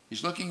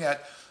 He's looking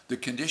at the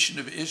condition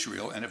of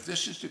Israel, and if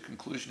this is the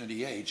conclusion of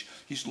the age,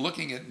 he's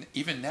looking at,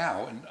 even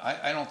now, and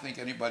I don't think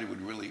anybody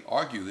would really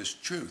argue this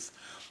truth,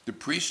 the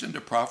priest and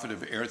the prophet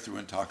have erred through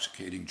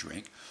intoxicating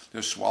drink.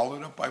 They're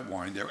swallowed up by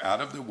wine. They're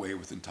out of the way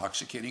with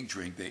intoxicating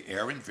drink. They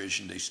err in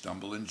vision. They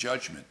stumble in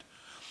judgment.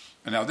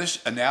 And now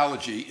this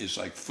analogy is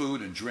like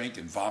food and drink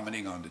and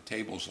vomiting on the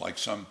tables, like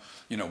some,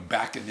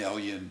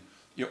 bacchanalian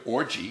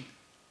orgy.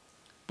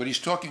 But he's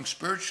talking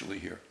spiritually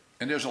here.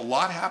 And there's a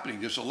lot happening.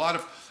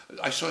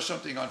 I saw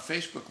something on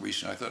Facebook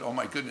recently. I thought, oh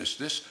my goodness,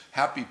 this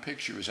happy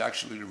picture is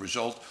actually the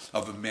result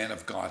of a man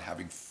of God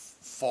having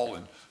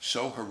fallen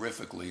so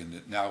horrifically, and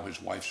that now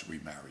his wife's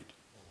remarried.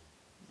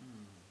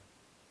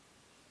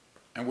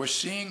 And we're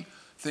seeing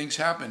things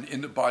happen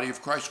in the body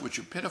of Christ which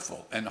are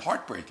pitiful and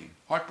heartbreaking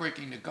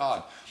to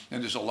God.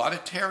 And there's a lot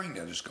of tearing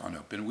that has gone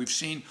up. And we've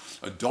seen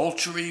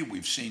adultery,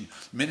 we've seen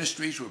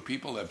ministries where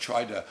people have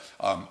tried to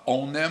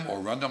own them or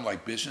run them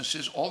like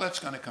businesses. All that's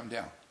going to come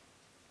down.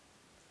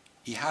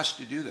 He has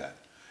to do that.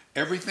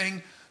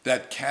 Everything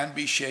that can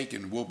be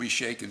shaken will be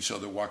shaken, so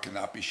that what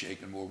cannot be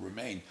shaken will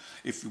remain.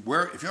 If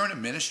you're in a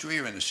ministry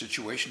or in a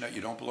situation that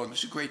you don't belong, this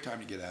is a great time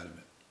to get out of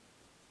it.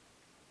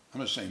 I'm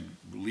not saying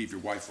leave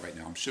your wife right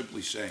now. I'm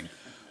simply saying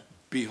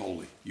be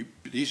holy.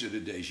 These are the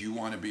days you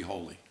want to be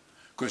holy,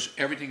 because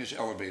everything is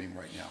elevating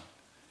right now,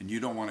 and you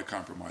don't want to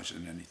compromise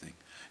in anything.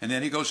 And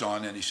then he goes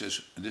on and he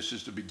says, and this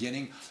is the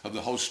beginning of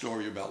the whole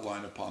story about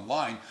line upon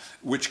line,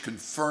 which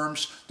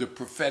confirms the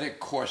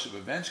prophetic course of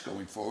events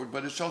going forward,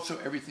 but it's also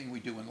everything we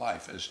do in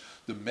life as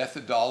the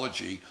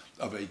methodology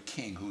of a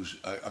king who's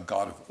a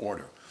God of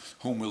order.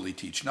 Whom will he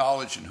teach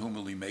knowledge, and whom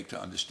will he make to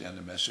understand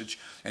the message?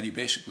 And he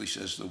basically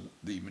says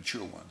the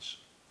mature ones.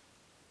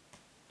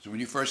 So when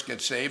you first get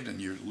saved and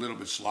you're a little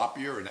bit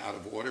sloppier and out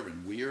of order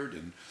and weird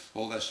and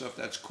all that stuff,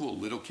 that's cool.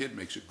 Little kid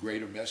makes a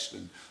greater mess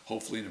than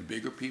hopefully the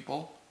bigger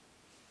people.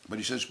 But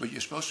he says, but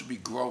you're supposed to be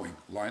growing,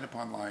 line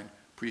upon line,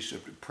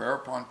 precept, prayer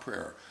upon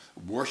prayer,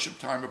 worship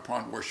time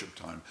upon worship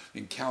time,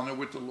 encounter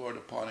with the Lord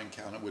upon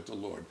encounter with the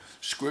Lord,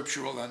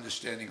 scriptural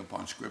understanding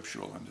upon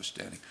scriptural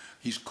understanding.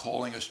 He's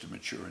calling us to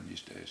mature in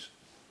these days.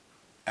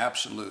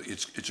 Absolutely.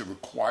 It's a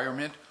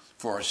requirement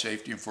for our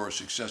safety and for our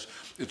success.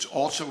 It's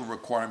also a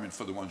requirement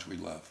for the ones we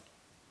love.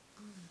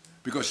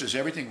 Because as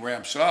everything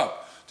ramps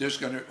up,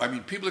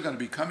 people are going to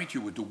be coming to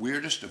you with the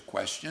weirdest of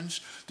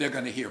questions. They're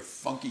going to hear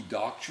funky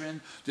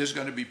doctrine. There's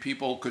going to be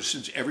people, because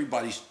since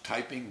everybody's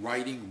typing,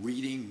 writing,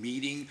 reading,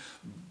 meeting,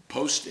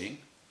 posting,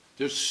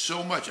 there's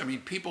so much.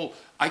 People,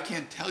 I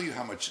can't tell you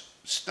how much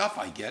stuff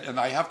I get, and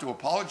I have to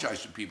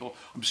apologize to people.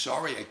 I'm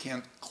sorry I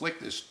can't click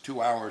this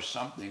 2 hours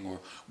something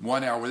or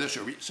 1 hour this,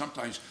 or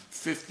sometimes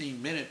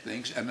 15-minute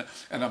things, and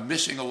I'm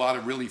missing a lot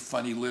of really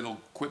funny little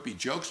quippy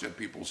jokes that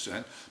people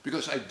send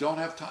because I don't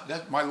have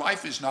time. My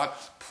life is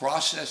not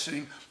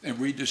processing and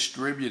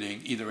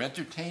redistributing either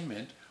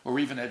entertainment or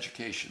even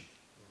education,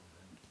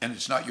 and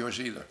it's not yours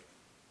either.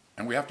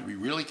 And we have to be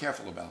really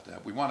careful about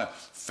that. We want to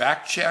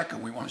fact check,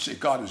 and we want to say,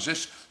 God, is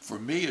this for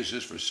me? Is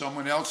this for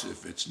someone else?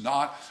 If it's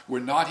not, we're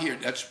not here.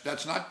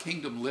 That's not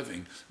kingdom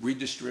living,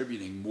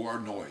 redistributing more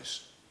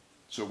noise.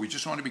 So we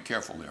just want to be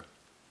careful there.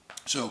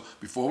 So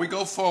before we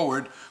go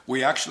forward,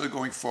 we're actually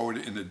going forward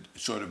in a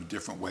sort of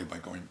different way by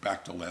going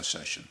back to last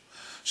session.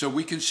 So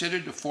we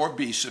considered the 4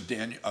 beasts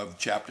of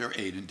chapter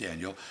 8 in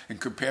Daniel and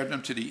compared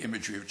them to the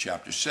imagery of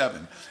chapter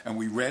 7. And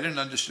we read and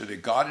understood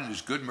that God in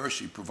his good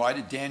mercy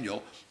provided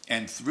Daniel,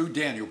 and through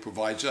Daniel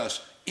provides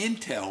us,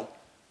 intel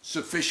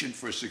sufficient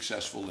for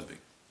successful living.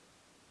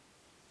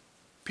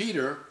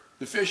 Peter,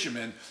 the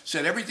fisherman,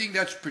 said everything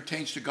that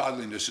pertains to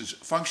godliness is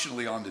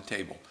functionally on the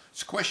table.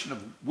 It's a question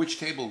of which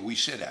table we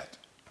sit at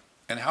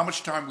and how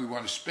much time we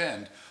want to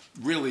spend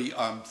really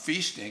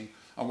feasting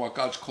on what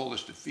God's called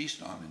us to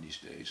feast on in these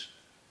days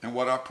and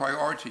what our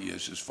priority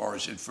is as far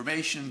as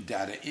information,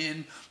 data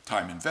in,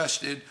 time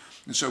invested.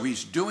 And so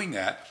he's doing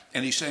that,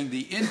 and he's saying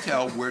the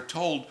intel, we're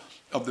told,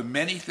 of the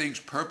many things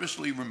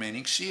purposely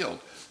remaining sealed.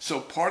 So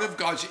part of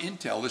God's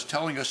intel is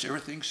telling us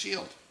everything's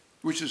sealed,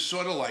 which is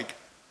sort of like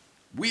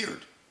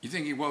weird. You're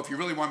thinking, well, if you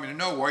really want me to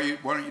know, why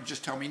don't you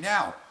just tell me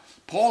now?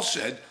 Paul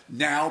said,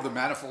 now the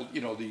manifold,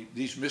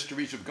 these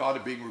mysteries of God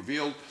are being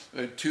revealed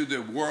to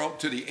the world,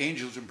 to the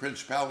angels and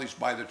principalities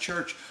by the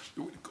church.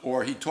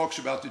 Or he talks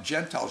about the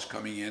Gentiles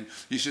coming in.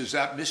 He says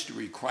that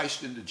mystery,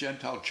 Christ in the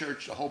Gentile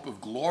church, the hope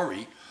of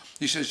glory.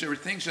 He says there are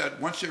things that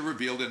once they're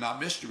revealed, they're not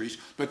mysteries,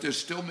 but there's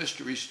still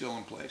mysteries still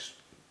in place.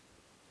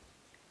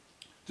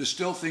 There's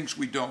still things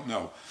we don't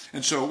know.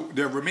 And so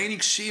they're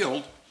remaining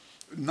sealed,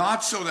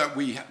 not so that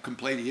we can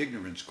play the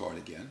ignorance card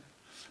again,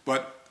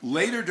 but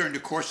later during the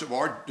course of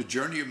the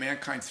journey of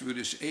mankind through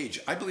this age,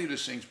 I believe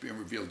this thing's being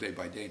revealed day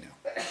by day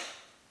now.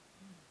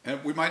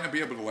 And we might not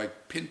be able to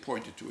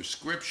pinpoint it to a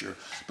scripture,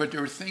 but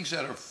there are things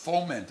that are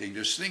fomenting.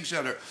 There's things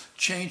that are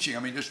changing. I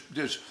mean,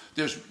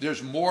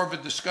 there's more of a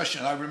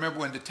discussion. I remember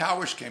when the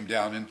towers came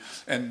down,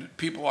 and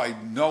people I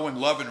know and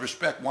love and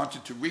respect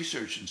wanted to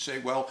research and say,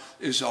 well,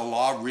 is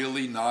Allah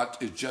really not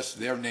just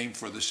their name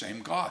for the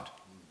same God?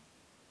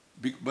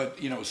 But,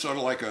 sort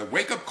of like a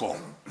wake-up call.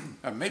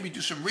 Maybe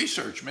do some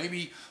research.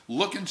 Maybe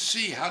look and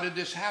see, how did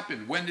this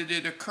happen? When did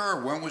it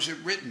occur? When was it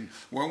written?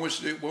 When was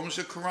the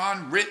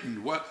Quran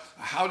written?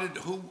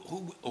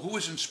 Who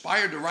was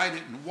inspired to write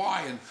it and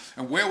why?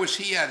 And where was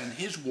he at in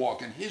his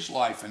walk and his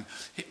life? And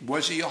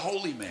was he a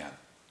holy man?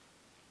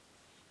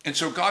 And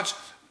so God's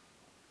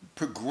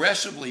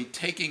progressively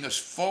taking us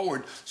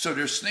forward. So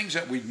there's things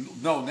that we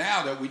know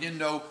now that we didn't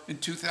know in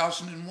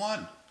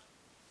 2001.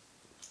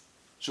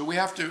 So we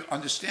have to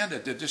understand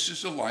that this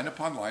is a line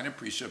upon line and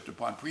precept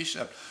upon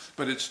precept,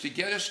 but it's to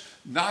get us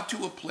not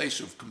to a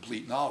place of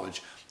complete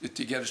knowledge, it's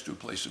to get us to a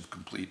place of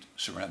complete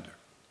surrender,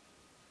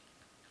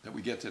 that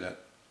we get to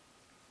that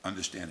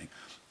understanding.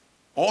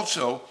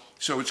 Also,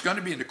 so it's going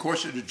to be in the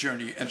course of the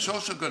journey, and it's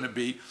also going to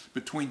be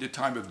between the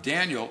time of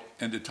Daniel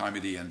and the time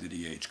of the end of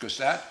the age, because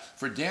that,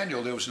 for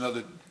Daniel, there was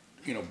another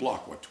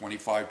block,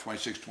 25,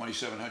 26,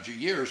 2,700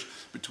 years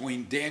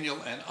between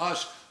Daniel and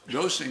us.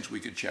 Those things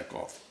we could check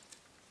off.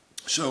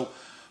 So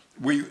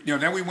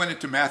then we went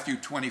into Matthew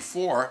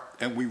 24,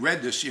 and we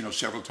read this,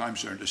 several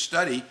times during the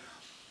study.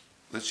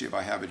 Let's see if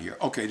I have it here.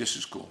 Okay, this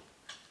is cool.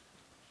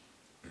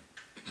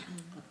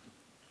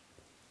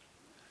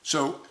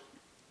 So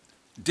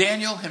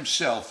Daniel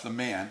himself, the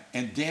man,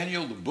 and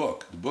Daniel, the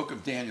book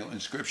of Daniel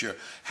in Scripture,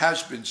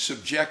 has been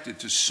subjected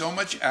to so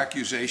much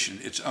accusation.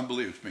 It's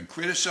unbelievable. It's been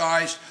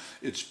criticized.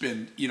 It's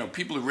been,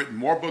 people have written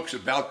more books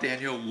about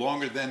Daniel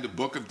longer than the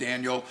book of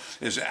Daniel.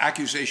 There's an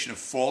accusation of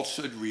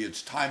falsehood,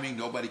 its timing.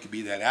 Nobody could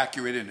be that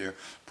accurate in their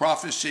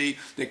prophecy.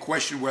 They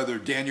question whether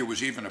Daniel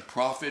was even a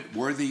prophet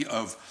worthy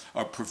of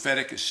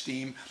prophetic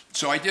esteem.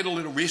 So I did a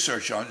little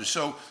research on it.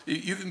 So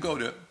you can go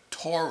to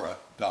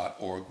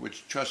Torah.org,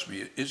 which, trust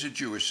me, is a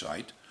Jewish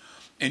site,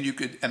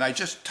 and I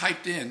just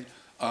typed in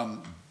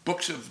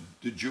books of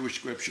the Jewish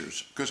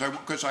scriptures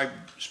because I've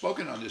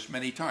spoken on this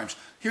many times.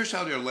 Here's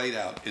how they're laid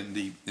out in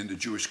the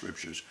Jewish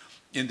scriptures.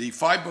 In the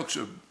 5 books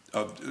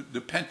of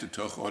the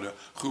Pentateuch, or the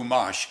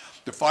Chumash,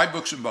 the 5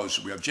 books of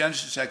Moses, we have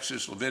Genesis,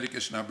 Exodus,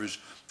 Leviticus, Numbers,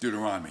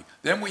 Deuteronomy.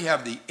 Then we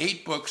have the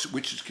 8 books,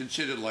 which is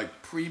considered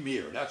like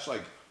premier. That's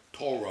like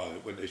Torah,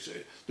 when they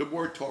say the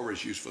word Torah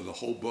is used for the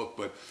whole book,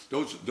 but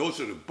those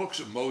are the books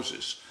of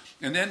Moses.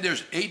 And then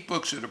there's 8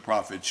 books of the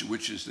prophets,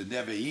 which is the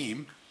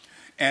Nevi'im.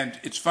 And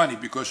it's funny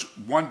because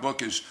one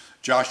book is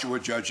Joshua,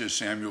 Judges,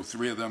 Samuel,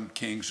 3 of them,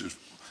 Kings,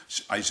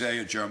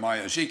 Isaiah,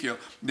 Jeremiah, Ezekiel.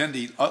 Then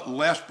the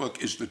last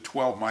book is the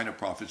 12 minor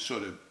prophets,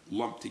 sort of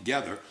lumped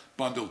together,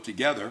 bundled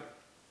together.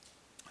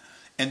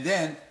 And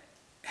then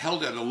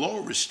held at a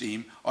lower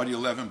esteem are the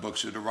 11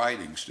 books of the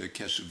writings, the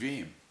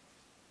Kesuvim.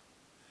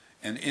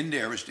 And in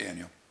there is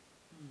Daniel.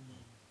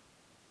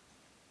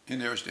 In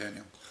there is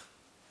Daniel.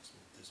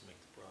 Doesn't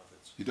make the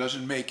prophets. He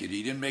doesn't make it.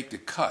 He didn't make the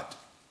cut.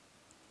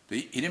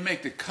 He didn't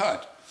make the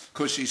cut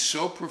because he's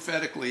so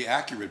prophetically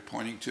accurate,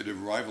 pointing to the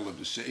arrival of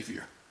the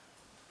Savior.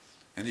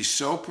 And he's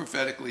so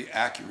prophetically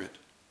accurate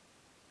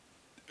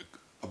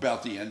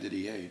about the end of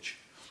the age.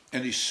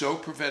 And he's so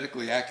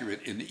prophetically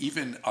accurate in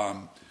even,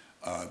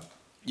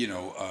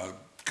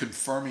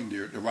 confirming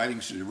the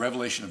writings of the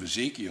revelation of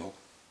Ezekiel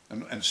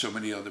and so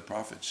many other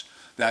prophets,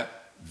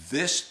 that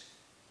this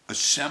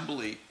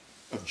assembly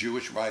of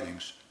Jewish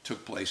writings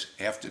took place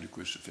after the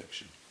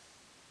crucifixion.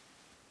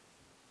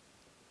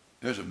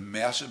 There's a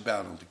massive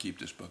battle to keep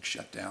this book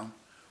shut down,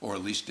 or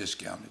at least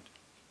discounted,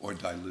 or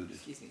diluted.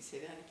 Excuse me, say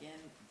that again.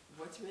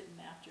 What's written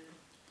after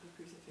the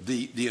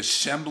crucifixion? The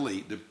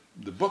assembly,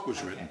 the book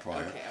was written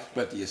prior, okay.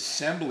 but the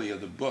assembly of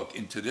the book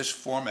into this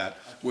format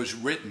was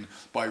written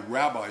by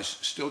rabbis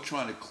still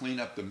trying to clean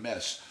up the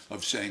mess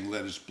of saying,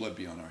 let his blood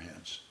be on our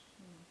hands.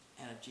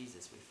 of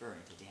Jesus referring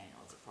to Daniel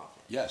as a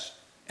prophet. Yes.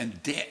 And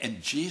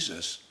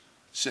Jesus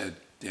said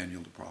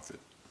Daniel the prophet.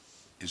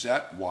 Is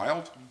that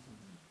wild?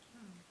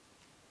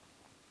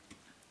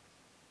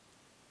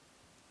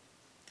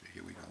 Okay,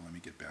 here we go. Let me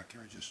get back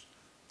here. I just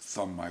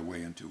thumb my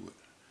way into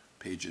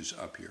pages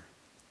up here.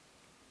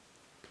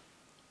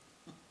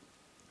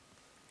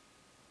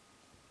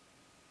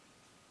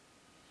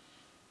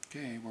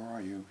 Okay, where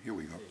are you? Here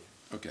we go.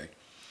 Okay.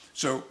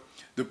 So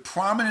the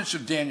prominence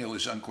of Daniel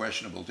is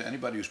unquestionable to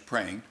anybody who's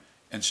praying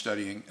and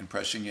studying and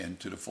pressing in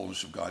to the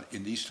fullness of God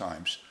in these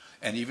times,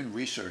 and even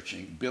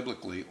researching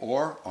biblically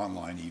or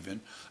online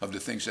even of the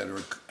things that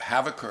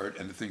have occurred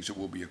and the things that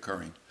will be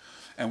occurring.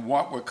 And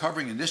what we're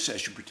covering in this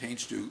session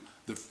pertains to,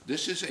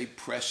 this is a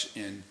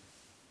press-in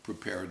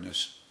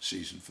preparedness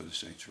season for the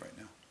saints right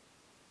now.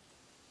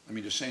 I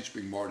mean, the saints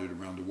being martyred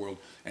around the world,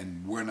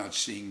 and we're not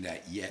seeing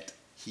that yet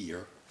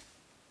here,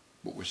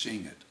 but we're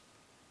seeing it.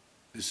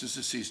 This is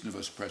a season of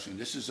us pressing.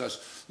 This is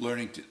us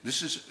learning to,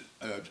 this is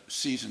a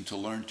season to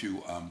learn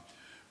to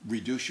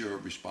reduce your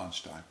response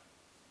time.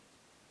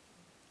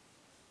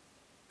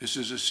 This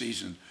is a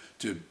season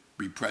to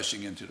be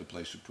pressing into the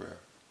place of prayer.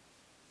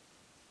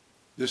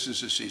 This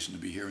is a season to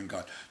be hearing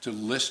God, to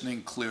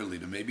listening clearly,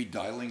 to maybe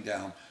dialing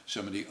down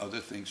some of the other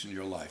things in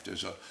your life.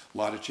 There's a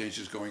lot of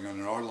changes going on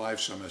in our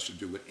lives. Some has to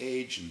do with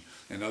age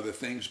and other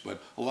things,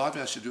 but a lot of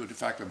it has to do with the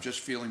fact I'm just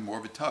feeling more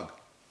of a tug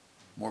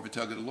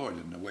of the Lord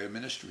in the way of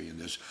ministry, and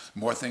there's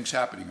more things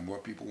happening, and more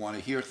people want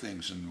to hear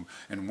things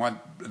and want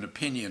an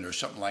opinion or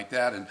something like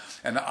that.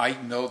 And I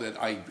know that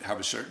I have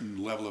a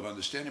certain level of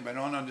understanding, but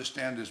I don't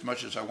understand as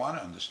much as I want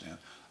to understand.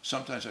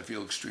 Sometimes I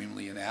feel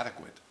extremely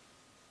inadequate.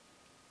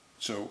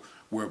 So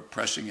we're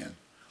pressing in.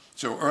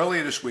 So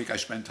earlier this week I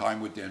spent time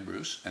with Dan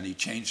Bruce, and he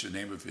changed the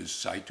name of his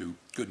site to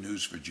Good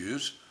News for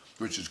Jews,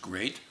 which is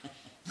great.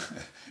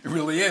 It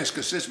really is,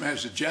 because this man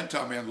is a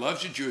Gentile man,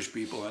 loves the Jewish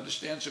people,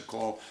 understands the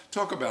call.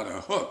 Talk about a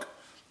hook.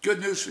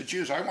 Good News for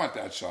Jews. I want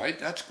that site.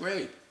 That's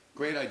great.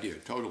 Great idea,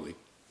 totally.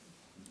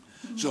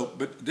 So,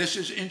 but this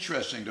is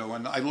interesting, though,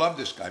 and I love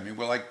this guy. I mean,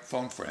 we're like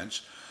phone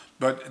friends.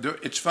 But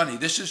it's funny.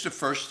 This is the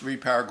first 3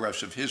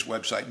 paragraphs of his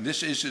website, and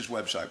this is his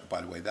website, by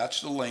the way.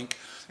 That's the link,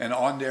 and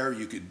on there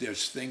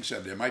there's things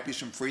that there might be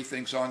some free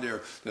things on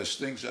there. There's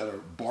things that are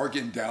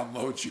bargain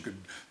downloads. You could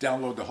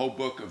download the whole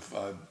book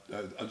of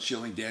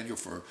Unsealing Daniel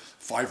for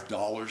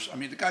 $5. I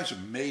mean, the guy's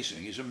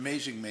amazing. He's an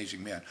amazing,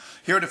 amazing man.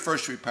 Here are the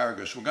first 3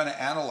 paragraphs. We're going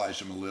to analyze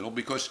them a little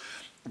because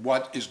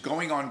what is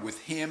going on with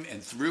him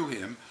and through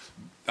him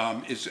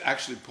is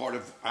actually part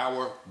of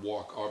our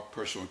walk, our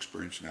personal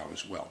experience now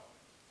as well.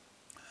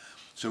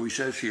 So he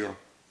says here,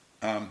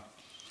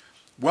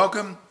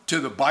 welcome to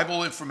the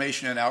Bible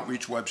Information and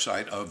Outreach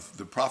website of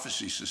the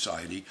Prophecies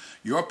Society,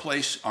 your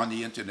place on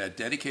the internet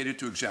dedicated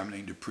to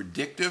examining the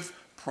predictive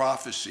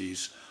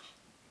prophecies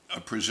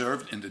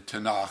preserved in the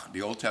Tanakh,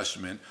 the Old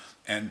Testament,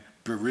 and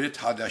Berit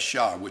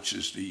Hadashah, which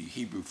is the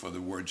Hebrew for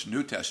the words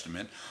New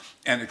Testament,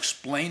 and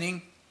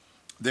explaining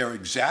their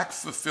exact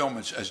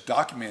fulfillments as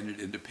documented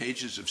in the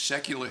pages of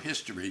secular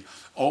history,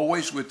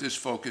 always with this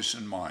focus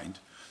in mind,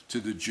 to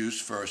the Jews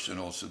first and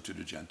also to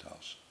the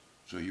Gentiles.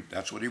 So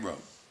that's what he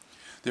wrote.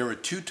 There are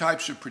 2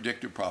 types of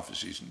predictive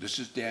prophecies, and this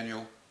is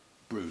Daniel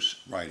Bruce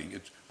writing.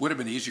 It would have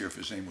been easier if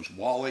his name was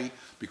Wally,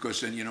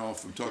 because then,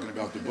 if I'm talking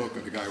about the book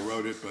or the guy who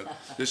wrote it, but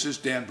this is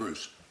Dan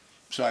Bruce.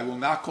 So I will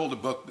not call the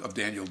book of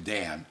Daniel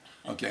Dan,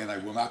 okay, and I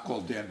will not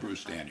call Dan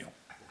Bruce Daniel.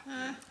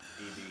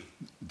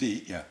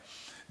 Yeah.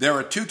 There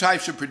are 2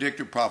 types of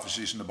predictive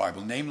prophecies in the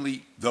Bible,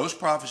 namely those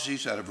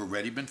prophecies that have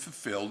already been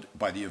fulfilled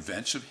by the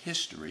events of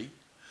history,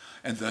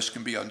 and thus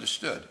can be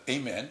understood.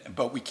 Amen.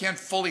 But we can't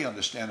fully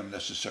understand them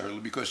necessarily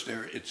because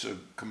it's a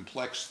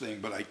complex thing,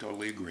 but I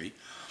totally agree,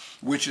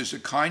 which is the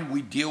kind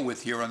we deal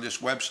with here on this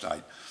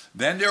website.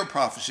 Then there are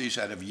prophecies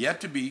that have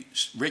yet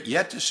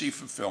to see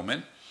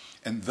fulfillment,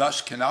 and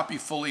thus cannot be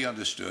fully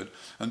understood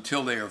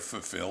until they are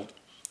fulfilled.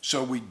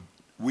 So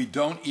we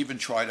don't even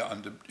try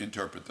to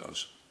interpret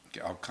those.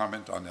 Okay, I'll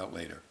comment on that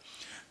later.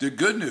 The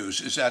good news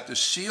is that the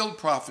sealed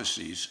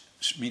prophecies,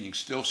 meaning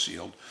still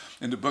sealed,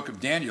 in the book of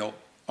Daniel.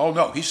 Oh,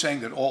 no, he's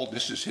saying that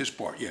this is his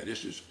part. Yeah,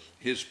 this is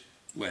his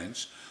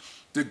lens.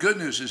 The good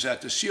news is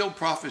that the sealed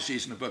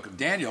prophecies in the book of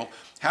Daniel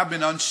have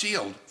been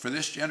unsealed for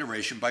this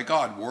generation by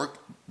God,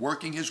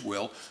 working his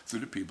will through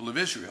the people of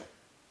Israel.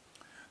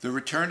 The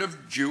return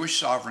of Jewish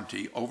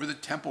sovereignty over the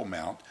Temple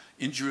Mount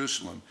in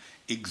Jerusalem,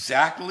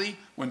 exactly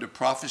when the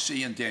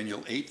prophecy in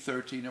Daniel 8,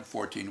 13, and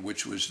 14,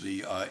 which was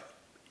the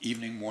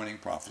evening morning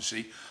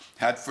prophecy,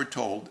 had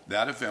foretold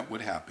that event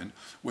would happen,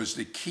 was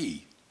the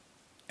key.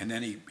 And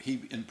then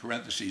he in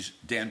parentheses,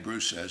 Dan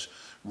Bruce says,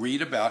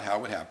 read about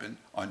how it happened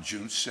on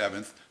June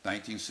 7th,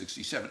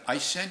 1967. I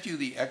sent you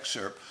the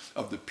excerpt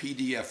of the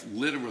PDF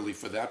literally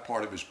for that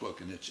part of his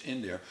book, and it's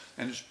in there,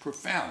 and it's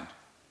profound.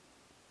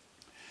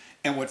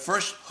 And what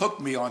first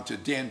hooked me onto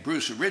Dan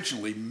Bruce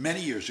originally,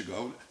 many years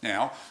ago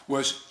now,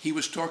 was he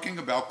was talking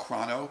about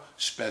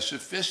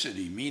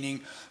chronospecificity,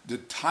 meaning the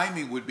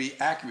timing would be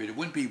accurate. It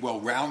wouldn't be,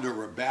 well, round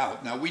or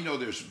about. Now, we know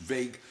there's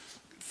vague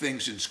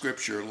things in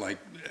Scripture, like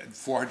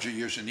 400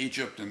 years in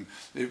Egypt, and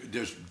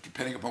there's,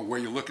 depending upon where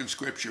you look in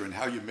Scripture and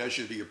how you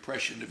measure the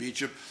oppression of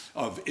Egypt,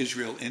 of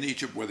Israel in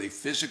Egypt, were they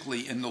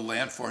physically in the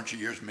land 400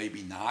 years?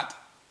 Maybe not.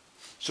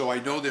 So I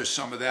know there's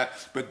some of that.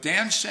 But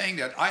Dan's saying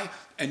that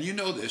and you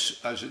know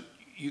this,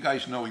 you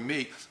guys knowing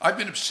me, I've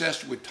been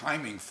obsessed with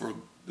timing for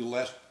the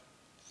last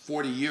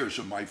 40 years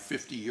of my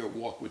 50-year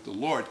walk with the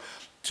Lord,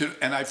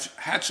 and I've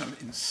had some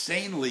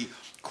insanely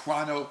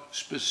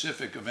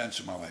chrono-specific events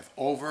in my life,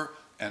 over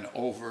and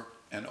over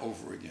and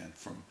over again,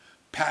 from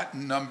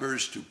patent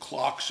numbers to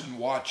clocks and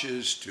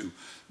watches to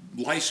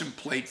license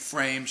plate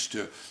frames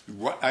to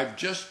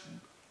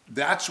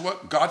that's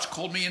what God's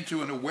called me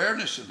into, an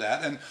awareness of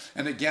that.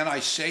 And again, I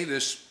say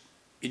this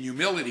in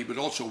humility, but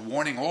also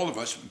warning all of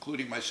us,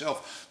 including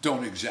myself,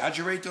 don't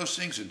exaggerate those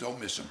things and don't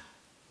miss them.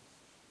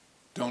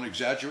 Don't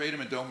exaggerate them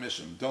and don't miss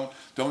them.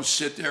 Don't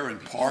sit there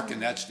and park and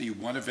that's the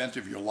one event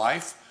of your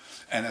life,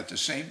 and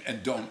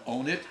don't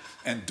own it,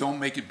 and don't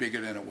make it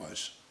bigger than it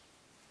was.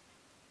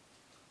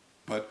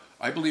 But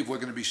I believe we're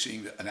going to be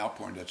seeing an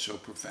outpouring that's so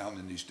profound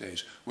in these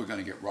days, we're going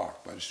to get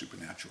rocked by the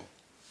supernatural.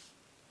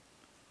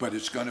 But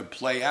it's going to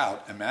play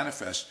out and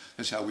manifest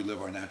as how we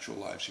live our natural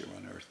lives here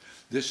on earth.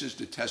 This is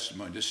the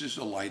testimony. This is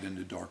the light in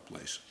the dark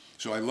place.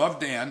 So I love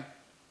Dan.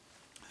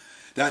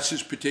 That's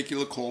his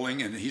particular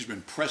calling, and he's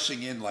been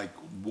pressing in like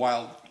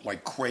wild,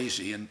 like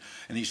crazy, and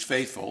he's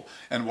faithful.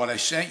 And what I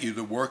sent you,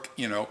 the work,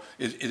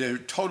 is a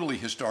totally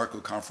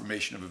historical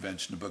confirmation of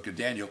events in the book of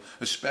Daniel,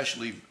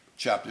 especially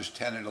chapters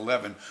 10 and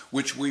 11,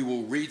 which we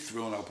will read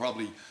through, and I'll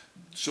probably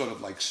sort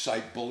of like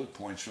cite bullet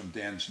points from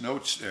Dan's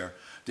notes there,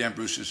 Dan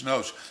Bruce's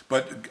notes.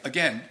 But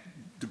again,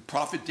 the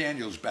prophet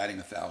Daniel is batting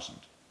 1,000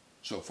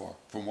 so far.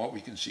 From what we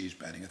can see, he's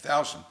batting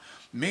 1,000.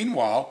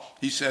 Meanwhile,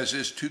 he says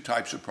there's two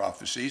types of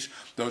prophecies.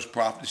 Those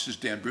prophecies,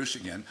 Dan Bruce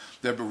again,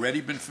 they've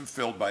already been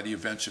fulfilled by the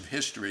events of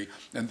history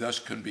and thus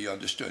can be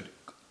understood.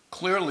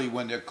 Clearly,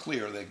 when they're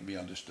clear, they can be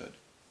understood.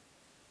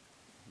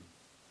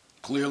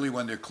 Clearly,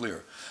 when they're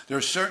clear. There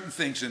are certain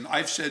things, and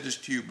I've said this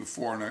to you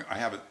before, and I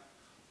have it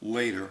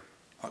later,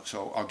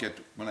 so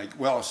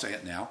I'll say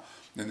it now,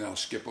 and then I'll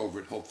skip over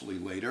it hopefully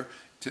later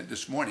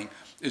this morning,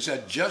 is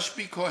that just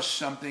because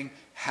something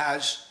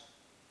has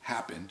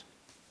happened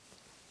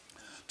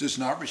does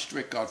not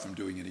restrict God from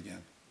doing it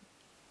again,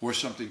 or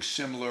something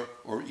similar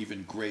or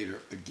even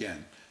greater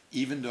again,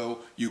 even though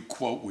you,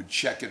 quote, would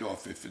check it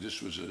off if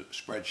this was a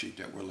spreadsheet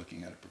that we're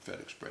looking at, a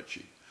prophetic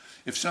spreadsheet.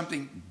 If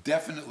something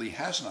definitely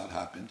has not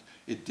happened,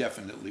 it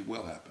definitely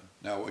will happen.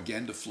 Now,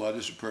 again, the flood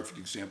is a perfect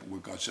example where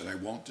God said, I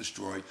won't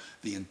destroy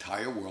the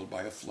entire world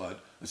by a flood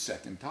a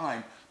second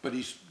time, but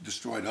he's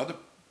destroyed other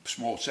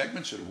small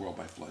segments of the world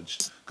by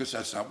floods, because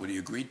that's not what he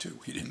agreed to.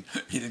 He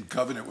didn't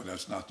covenant with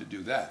us not to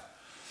do that.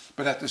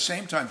 But at the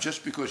same time,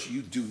 just because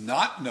you do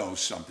not know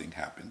something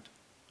happened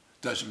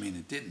doesn't mean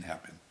it didn't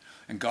happen.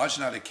 And God's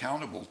not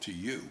accountable to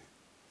you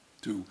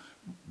to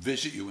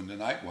visit you in the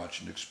night watch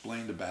and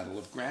explain the Battle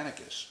of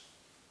Granicus.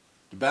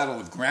 The Battle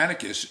of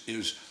Granicus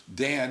is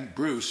Dan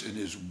Bruce, in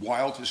his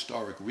wild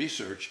historic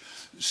research,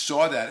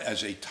 saw that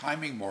as a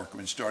timing marker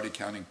and started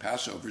counting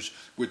Passovers,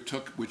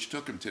 which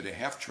took him to the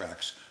half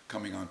tracks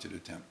coming onto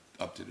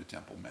up to the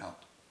Temple Mount.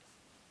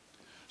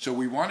 So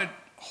we want to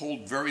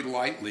hold very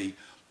lightly,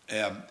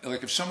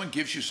 like if someone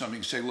gives you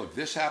something, say, look,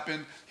 this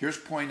happened, here's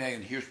point A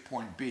and here's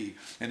point B,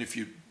 and if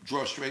you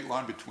draw a straight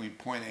line between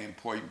point A and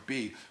point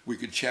B, we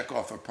could check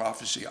off a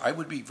prophecy. I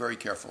would be very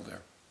careful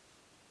there.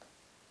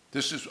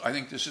 I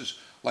think this is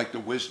like the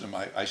wisdom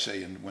I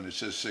say when it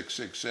says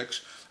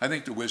 666. I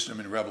think the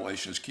wisdom in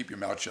Revelation is keep your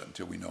mouth shut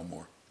until we know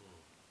more.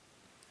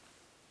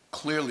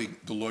 Clearly,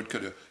 the Lord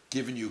could have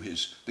given you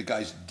the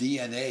guy's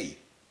DNA. He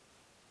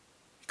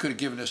could have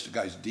given us the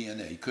guy's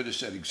DNA. He could have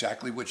said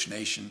exactly which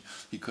nation.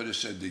 He could have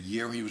said the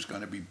year he was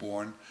going to be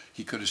born.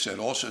 He could have said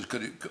also,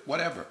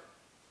 whatever.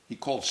 He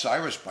called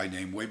Cyrus by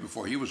name way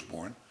before he was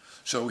born.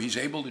 So he's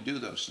able to do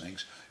those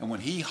things. And when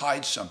he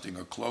hides something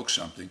or cloaks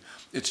something,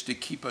 it's to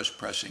keep us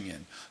pressing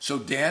in. So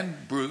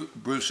Dan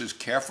Bruce's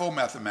careful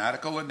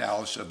mathematical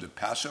analysis of the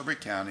Passover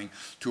counting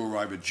to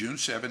arrive at June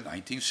 7,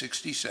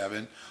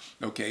 1967,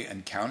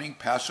 and counting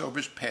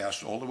Passovers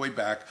past all the way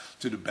back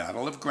to the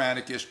Battle of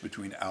Granicus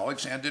between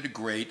Alexander the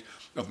Great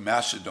of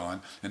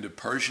Macedon and the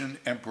Persian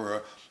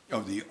emperor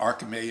of the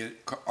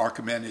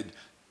Achaemenid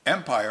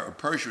Empire of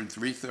Persia in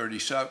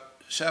 337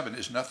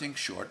 is nothing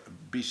short,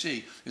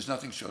 BC, is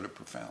nothing short of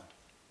profound.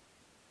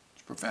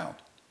 It's profound.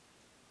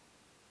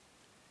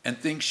 And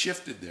things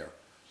shifted there.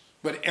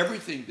 But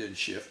everything did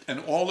shift,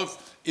 and all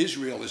of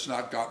Israel has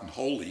not gotten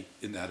holy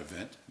in that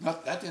event.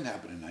 That didn't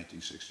happen in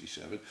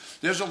 1967.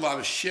 There's a lot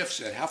of shifts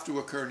that have to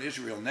occur in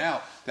Israel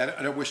now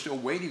that we're still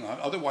waiting on.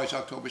 Otherwise,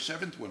 October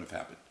 7th wouldn't have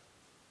happened.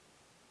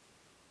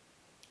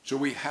 So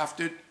we have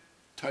to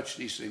touch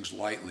these things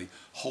lightly,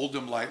 hold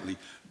them lightly,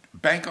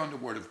 bank on the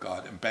Word of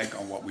God, and bank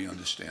on what we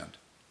understand.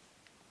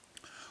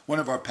 One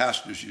of our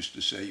pastors used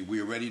to say, we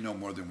already know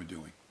more than we're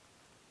doing.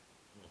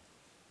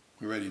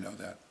 We already know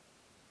that.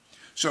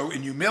 So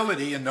in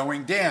humility and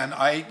knowing Dan,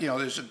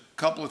 there's a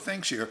couple of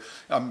things here.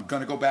 I'm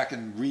going to go back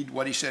and read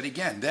what he said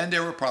again. Then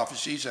there were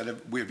prophecies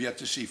that we have yet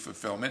to see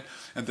fulfillment,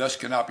 and thus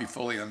cannot be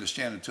fully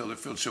understood until they're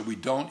filled. So we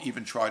don't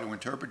even try to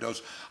interpret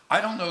those.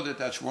 I don't know that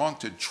that's wrong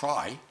to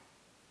try.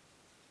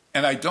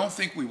 And I don't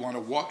think we want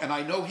to walk, and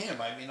I know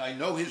him. I mean, I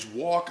know his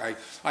walk.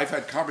 I've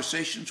had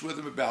conversations with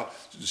him about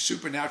the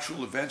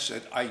supernatural events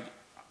that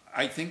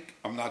I think,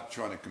 I'm not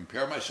trying to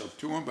compare myself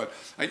to him, but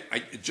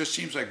it just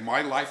seems like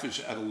my life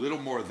is at a little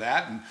more of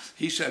that, and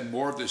he's had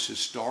more of this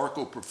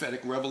historical prophetic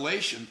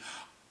revelation.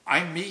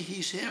 I'm me,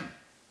 he's him.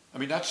 I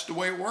mean, that's the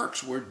way it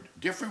works. We're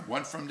different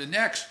one from the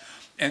next.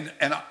 And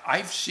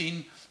I've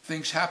seen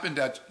things happen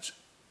that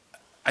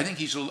I think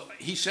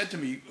he said to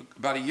me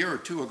about a year or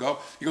two ago,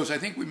 he goes, I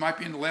think we might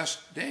be in the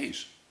last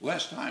days,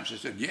 last times. I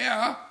said,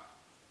 yeah.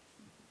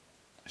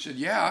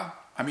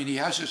 I mean, he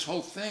has this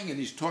whole thing, and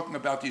he's talking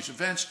about these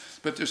events,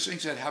 but there's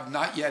things that have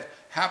not yet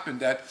happened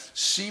that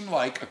seem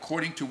like,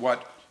 according to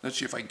what, let's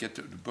see if I can get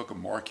to the book of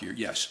Mark here.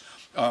 Yes.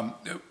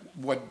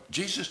 What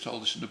Jesus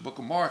told us in the book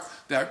of Mark,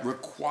 that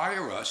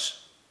require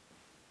us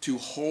to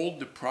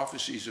hold the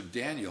prophecies of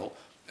Daniel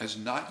as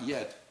not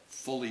yet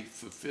fully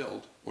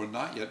fulfilled, or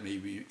not yet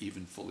maybe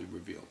even fully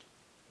revealed.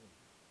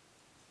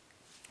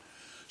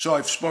 So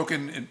I've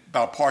spoken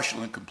about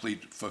partial and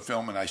complete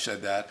fulfillment. I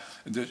said that.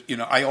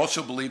 I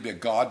also believe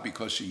that God,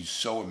 because he's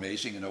so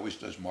amazing and always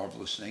does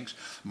marvelous things,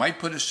 might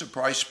put a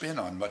surprise spin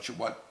on much of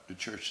what the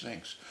church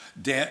thinks.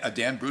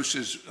 Dan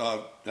Bruce's,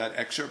 that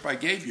excerpt I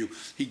gave you,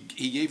 he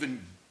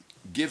even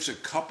gives a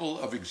couple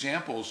of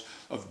examples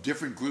of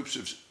different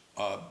groups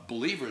of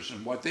believers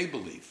and what they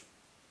believe.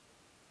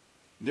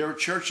 There are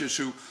churches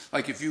who,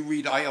 like if you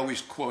read, I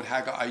always quote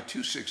Haggai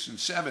 2, 6, and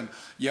 7,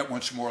 yet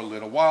once more a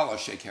little while I'll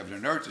shake heaven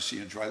and earth, the sea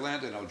and dry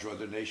land, and I'll draw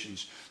the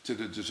nations to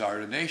the desire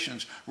of the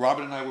nations.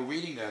 Robin and I were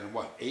reading that in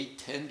 8,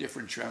 10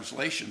 different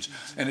translations,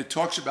 and it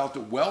talks about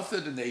the wealth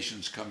of the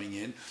nations coming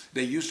in.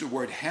 They use the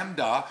word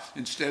hemdah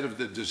instead of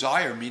the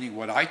desire, meaning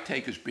what I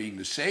take as being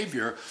the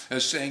Savior,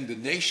 as saying the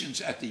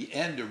nations at the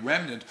end, a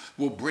remnant,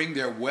 will bring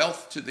their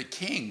wealth to the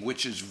king,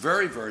 which is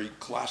very, very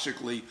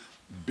classically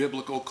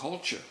biblical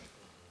culture.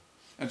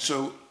 And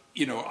so,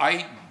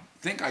 I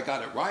think I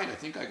got it right. I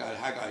think I got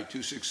Haggai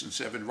 2, 6, and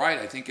 7 right.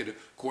 I think it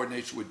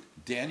coordinates with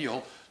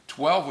Daniel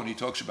 12 when he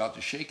talks about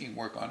the shaking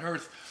work on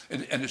earth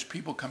and his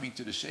people coming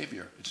to the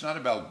Savior. It's not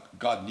about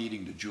God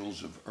needing the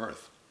jewels of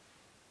earth,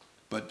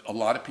 but a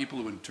lot of people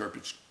who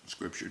interpret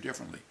Scripture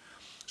differently.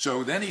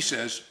 So then he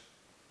says,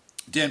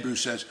 Dan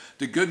Bruce says,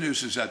 the good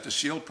news is that the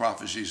sealed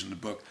prophecies in the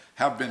book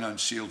have been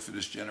unsealed for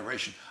this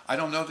generation. I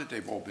don't know that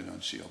they've all been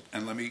unsealed,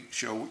 and let me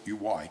show you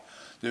why.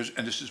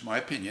 And this is my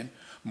opinion,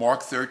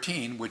 Mark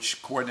 13,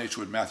 which coordinates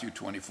with Matthew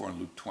 24 and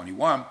Luke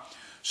 21.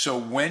 So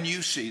when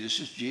you see, this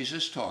is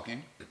Jesus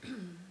talking,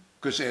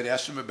 because they had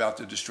asked him about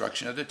the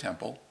destruction of the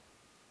temple,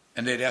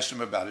 and they'd asked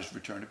him about his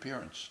return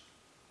appearance.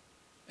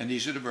 And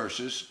these are the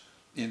verses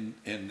in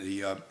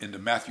the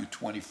Matthew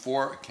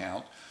 24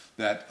 account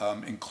that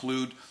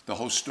include the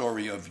whole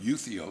story of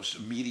Euthios.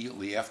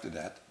 Immediately after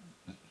that,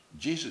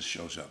 Jesus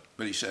shows up.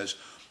 But he says,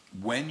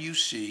 when you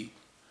see...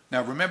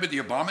 Now remember the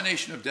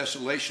abomination of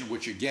desolation,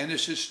 which again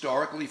is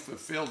historically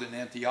fulfilled in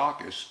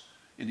Antiochus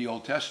in the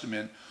Old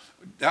Testament,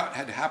 that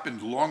had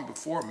happened long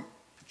before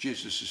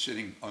Jesus is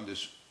sitting on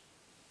this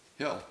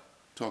hill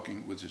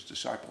talking with his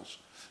disciples.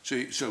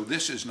 So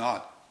this is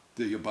not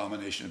the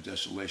abomination of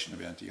desolation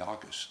of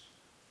Antiochus.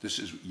 This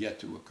is yet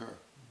to occur.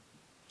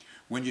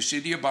 When you see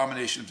the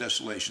abomination of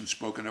desolation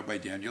spoken of by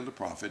Daniel the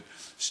prophet,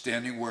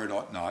 standing where it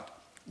ought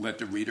not, let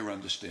the reader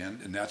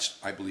understand, and that's,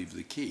 I believe,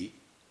 the key,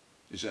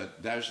 is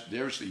that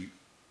there's the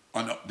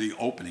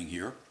opening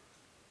here.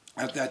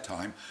 At that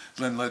time,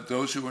 then let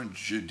those who are in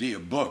Judea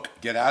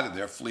get out of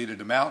there, flee to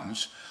the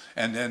mountains,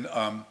 and then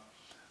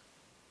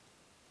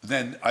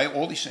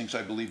all these things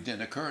I believe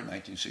didn't occur in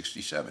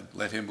 1967.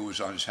 Let him who is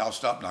on his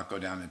housetop not go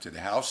down into the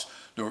house,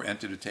 nor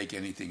enter to take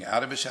anything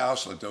out of his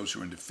house. Let those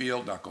who are in the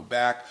field not go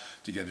back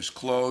to get his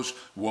clothes.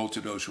 Woe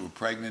to those who were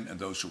pregnant and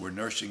those who were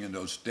nursing in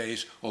those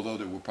days, although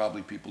there were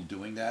probably people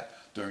doing that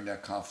during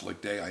that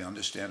conflict day. I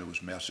understand it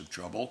was massive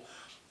trouble.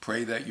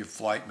 Pray that your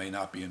flight may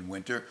not be in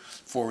winter.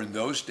 For in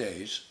those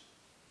days,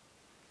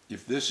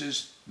 if this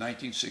is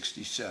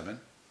 1967,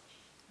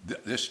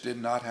 this did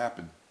not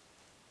happen.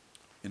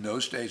 In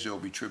those days there will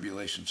be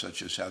tribulation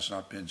such as has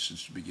not been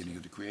since the beginning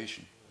of the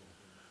creation,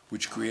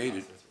 which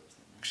created,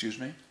 excuse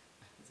me?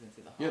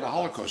 Yeah, the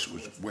Holocaust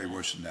was way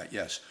worse than that,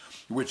 yes.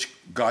 Which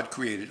God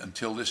created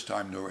until this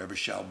time nor ever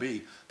shall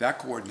be. That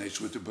coordinates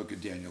with the book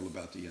of Daniel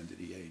about the end of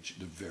the age,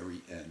 the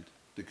very end,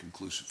 the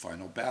conclusive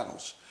final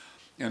battles.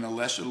 And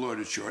unless the Lord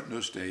had shortened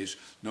those days,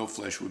 no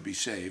flesh would be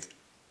saved.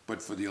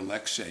 But for the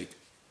elect's sake,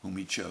 whom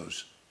he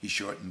chose, he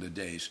shortened the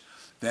days.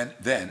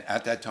 Then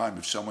at that time,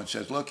 if someone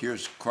says, look,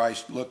 here's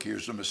Christ, look,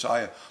 here's the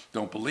Messiah,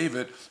 don't believe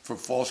it, for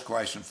false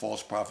Christs and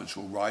false prophets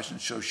will rise and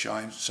show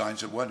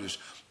signs and wonders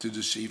to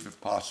deceive, if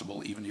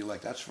possible, even the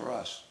elect. That's for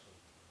us.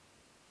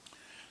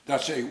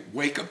 That's a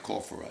wake-up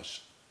call for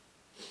us.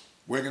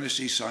 We're going to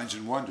see signs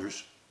and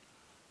wonders.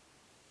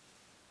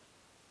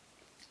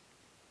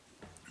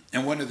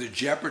 And one of the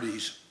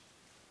jeopardies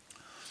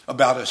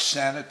about a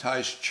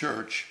sanitized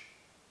church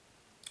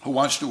who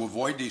wants to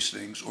avoid these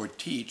things or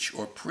teach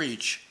or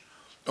preach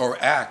or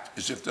act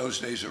as if those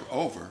days are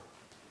over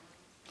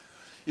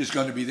is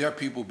going to be their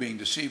people being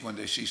deceived when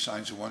they see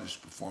signs and wonders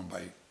performed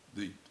by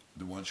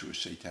the ones who are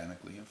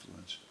satanically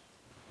influenced.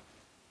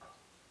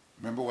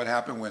 Remember what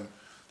happened when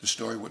the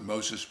story with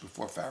Moses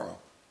before Pharaoh,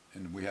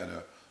 and we had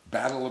a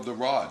battle of the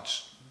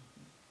rods.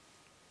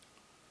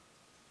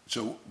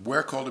 So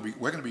we're going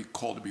to be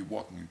called to be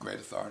walking in great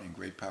authority and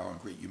great power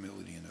and great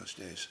humility in those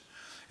days.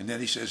 And then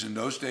he says, in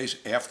those days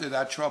after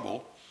that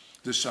trouble,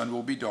 the sun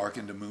will be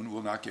darkened, the moon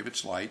will not give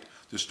its light,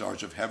 the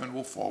stars of heaven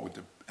will fall,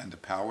 and the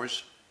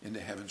powers in the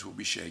heavens will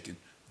be shaken.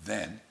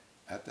 Then,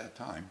 at that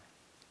time,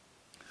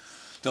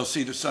 they'll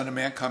see the Son of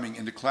Man coming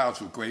in the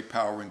clouds with great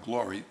power and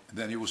glory. And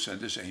then he will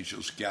send his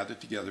angels, gather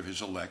together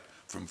his elect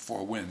from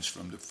four winds,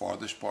 from the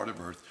farthest part of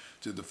earth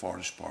to the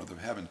farthest part of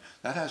heaven.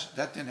 That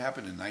didn't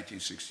happen in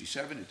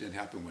 1967. It didn't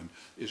happen when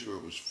Israel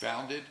was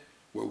founded.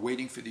 We're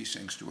waiting for these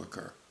things to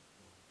occur.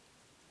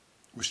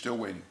 We're still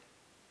waiting.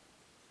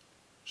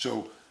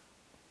 So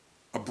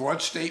a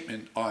broad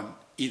statement on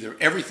either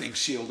everything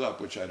sealed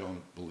up, which I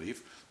don't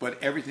believe,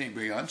 but everything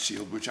being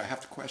unsealed, which I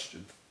have to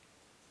question.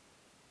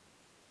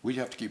 We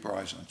have to keep our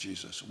eyes on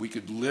Jesus. We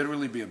could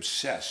literally be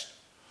obsessed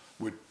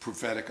with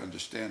prophetic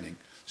understanding.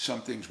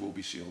 Some things will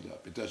be sealed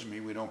up. It doesn't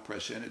mean we don't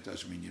press in. It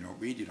doesn't mean you don't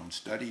read, you don't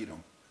study, you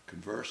don't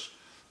converse.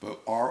 But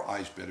our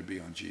eyes better be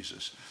on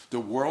Jesus. The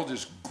world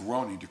is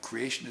groaning. The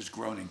creation is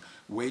groaning,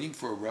 waiting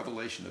for a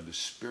revelation of the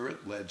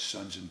Spirit-led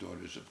sons and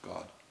daughters of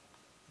God.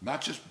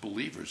 Not just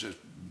believers. There's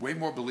way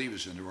more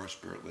believers than there are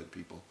Spirit-led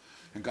people.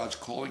 And God's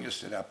calling us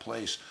to that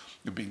place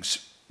of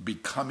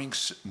becoming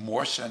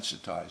more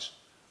sensitized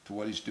to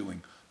what he's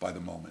doing by the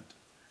moment.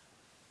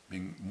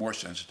 Being more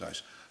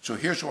sensitized. So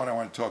here's what I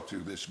want to talk to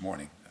this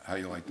morning. How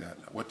you like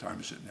that? What time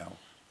is it now?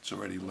 It's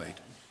already late.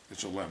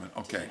 It's 11.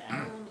 Okay.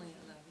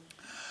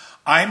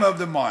 I'm of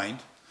the mind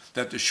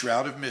that the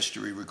shroud of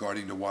mystery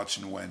regarding the whats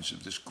and whens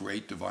of this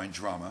great divine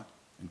drama,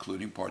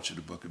 including parts of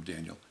the book of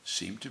Daniel,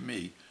 seem to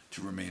me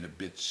to remain a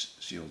bit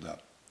sealed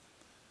up.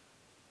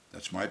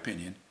 That's my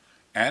opinion.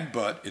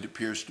 But it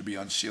appears to be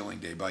unsealing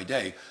day by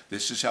day.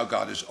 This is how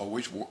God has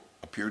always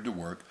appeared to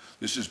work.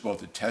 This is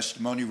both a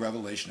testimony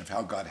revelation of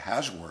how God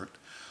has worked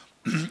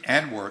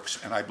and works,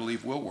 and I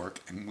believe will work.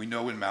 And we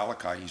know in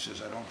Malachi, he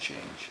says, I don't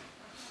change.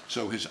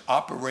 So his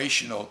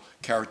operational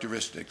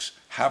characteristics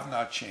have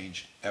not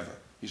changed ever.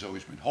 He's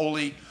always been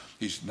holy.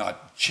 He's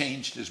not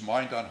changed his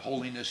mind on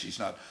holiness. He's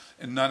not,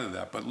 and none of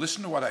that. But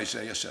listen to what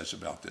Isaiah says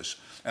about this.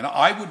 And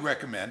I would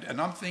recommend,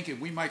 and I'm thinking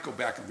we might go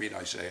back and read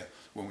Isaiah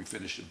when we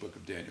finish the book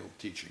of Daniel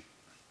teaching.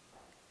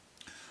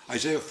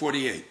 Isaiah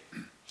 48.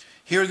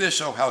 Hear this,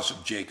 O house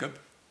of Jacob.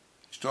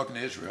 He's talking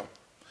to Israel.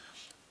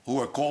 Who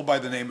are called by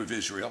the name of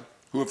Israel,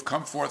 who have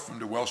come forth from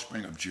the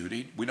wellspring of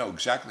Judah. We know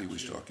exactly who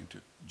he's talking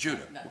to.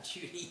 Judah. Not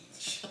Judy.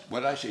 What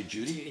did I say,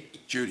 Judy?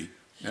 Judy.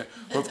 Yeah.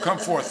 Who have come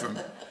forth from,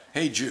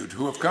 hey Jude,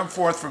 who have come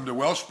forth from the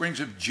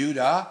wellsprings of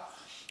Judah,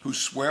 who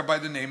swear by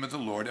the name of the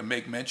Lord and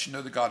make mention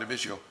of the God of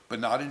Israel, but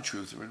not in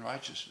truth or in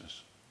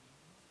righteousness.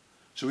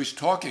 So he's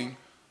talking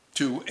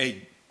to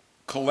a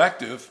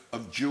collective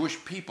of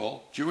Jewish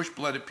people,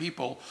 Jewish-blooded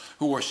people,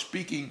 who are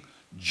speaking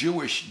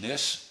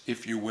Jewishness,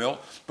 if you will,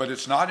 but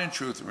it's not in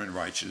truth or in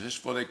righteousness,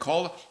 for they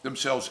call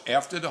themselves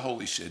after the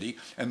holy city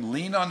and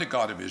lean on the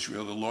God of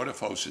Israel, the Lord of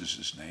hosts is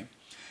his name.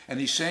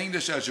 And he's saying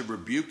this as a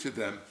rebuke to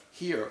them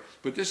here,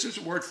 but this is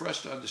a word for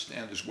us to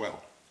understand as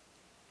well.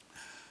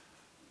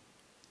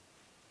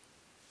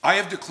 I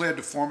have declared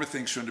the former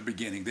things from the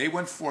beginning. They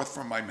went forth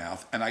from my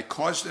mouth, and I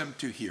caused them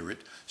to hear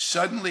it.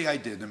 Suddenly I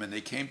did them, and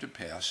they came to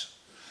pass.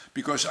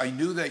 Because I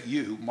knew that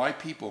you, my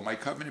people, my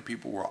covenant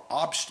people, were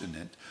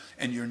obstinate,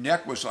 and your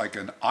neck was like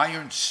an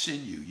iron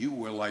sinew. You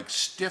were like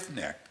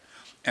stiff-necked,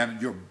 and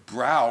your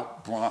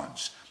brow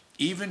bronze.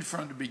 Even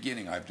from the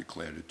beginning I've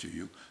declared it to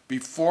you.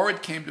 Before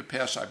it came to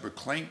pass, I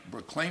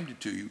proclaimed it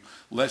to you,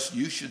 lest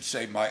you should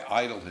say, my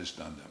idol has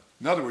done them.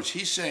 In other words,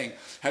 he's saying,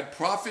 had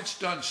prophets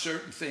done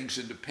certain things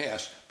in the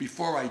past,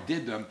 before I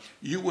did them,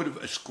 you would have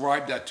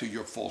ascribed that to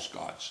your false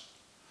gods.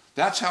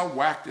 That's how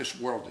whacked this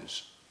world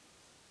is.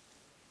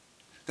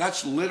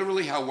 That's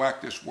literally how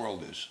whacked this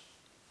world is.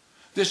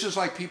 This is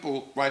like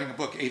people writing a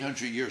book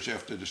 800 years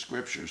after the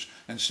scriptures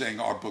and saying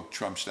our book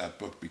trumps that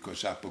book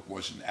because that book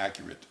wasn't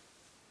accurate.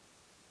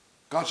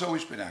 God's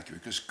always been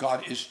accurate because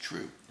God is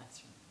true.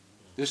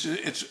 This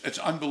is it's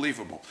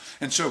unbelievable.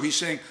 And so he's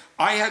saying,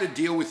 I had to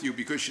deal with you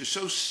because you're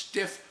so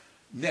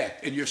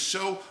stiff-necked and you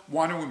so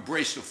want to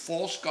embrace the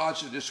false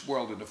gods of this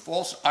world and the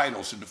false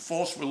idols and the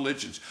false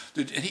religions.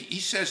 And he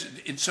says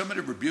in some of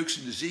the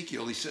rebukes in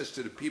Ezekiel, he says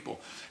to the people,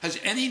 has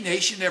any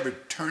nation ever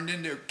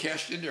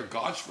cashed in their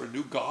gods for a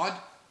new god?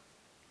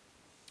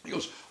 He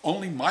goes,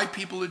 only my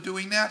people are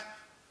doing that?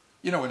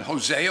 You know, in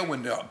Hosea,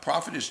 when the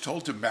prophet is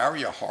told to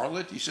marry a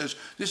harlot, he says,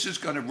 this is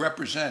going to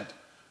represent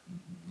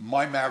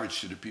my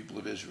marriage to the people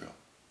of Israel.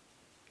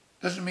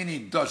 Doesn't mean he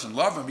doesn't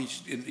love him.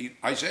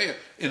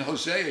 In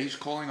Hosea, he's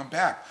calling him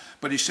back.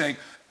 But he's saying,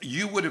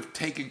 you would have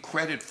taken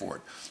credit for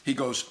it. He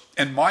goes,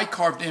 and my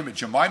carved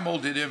image and my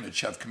molded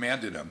image have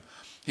commanded him.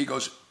 He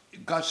goes,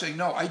 God's saying,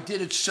 no, I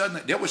did it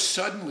suddenly. There was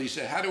suddenlies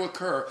that had to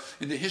occur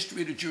in the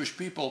history of the Jewish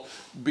people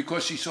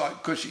because he says,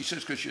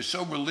 because you're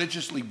so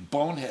religiously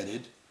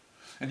boneheaded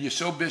and you're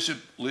so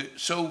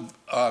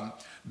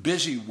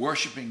busy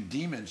worshiping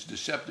demons,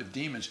 deceptive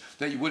demons,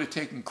 that you would have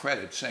taken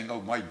credit saying,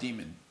 oh, my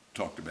demon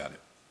talked about it.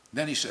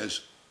 Then he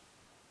says,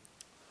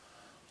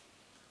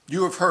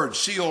 you have heard,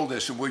 see all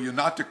this, and will you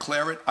not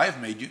declare it? I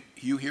have made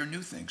you hear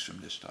new things from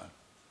this time.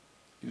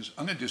 He goes,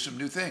 I'm going to do some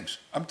new things.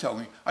 I'm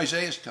telling you,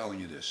 Isaiah's telling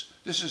you this.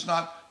 This is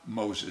not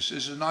Moses.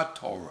 This is not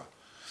Torah.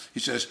 He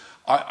says,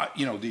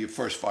 the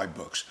first 5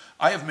 books.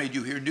 I have made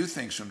you hear new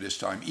things from this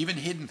time, even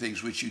hidden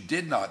things which you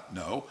did not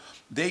know.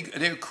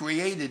 They're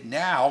created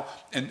now,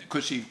 and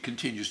because he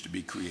continues to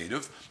be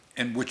creative,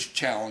 and which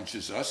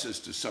challenges us as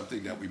to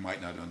something that we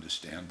might not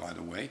understand, by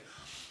the way.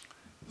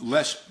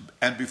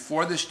 And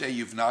before this day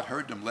you've not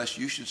heard them, lest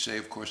you should say,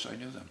 of course I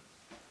knew them.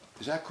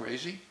 Is that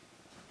crazy?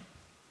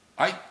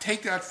 I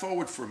take that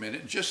forward for a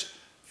minute and just,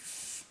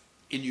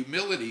 in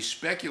humility,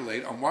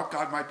 speculate on what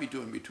God might be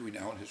doing between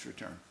now and his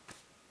return.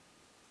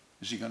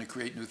 Is he going to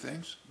create new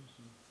things?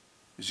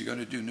 Is he going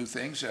to do new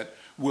things that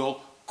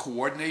will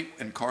coordinate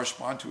and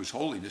correspond to his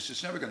holiness?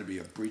 It's never going to be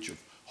a breach of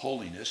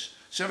holiness.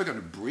 It's never going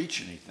to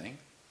breach anything.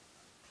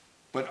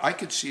 But I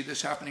could see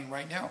this happening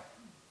right now.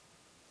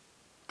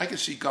 I could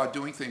see God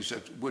doing things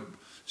that would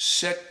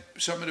set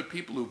some of the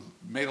people who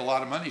made a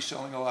lot of money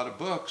selling a lot of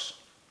books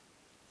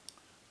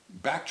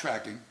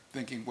backtracking,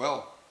 thinking,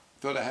 well,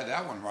 thought I had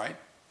that one right.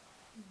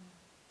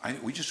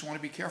 We just want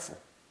to be careful.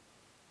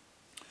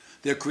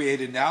 They're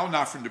created now,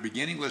 not from the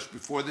beginning, lest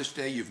before this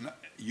day you've not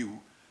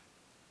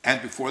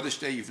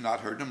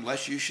heard them,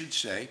 lest you should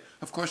say,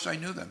 of course I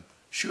knew them.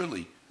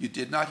 Surely you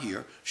did not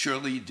hear,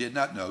 surely you did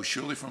not know,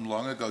 surely from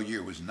long ago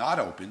your ear was not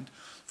opened,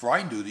 for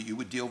I knew that you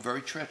would deal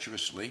very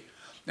treacherously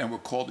and were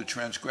called a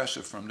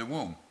transgressor from the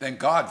womb. Then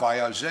God,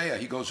 via Isaiah,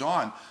 he goes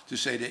on to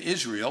say to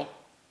Israel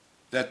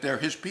that they're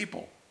his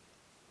people,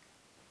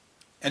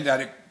 and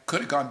that it could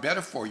have gone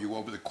better for you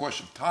over the course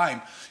of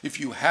time if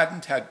you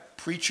hadn't had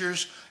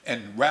preachers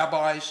and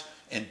rabbis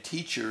and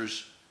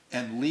teachers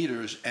and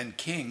leaders and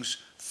kings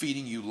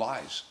feeding you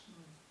lies.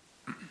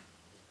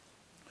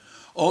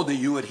 Oh, that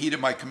you had heeded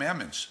my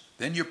commandments.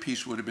 Then your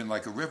peace would have been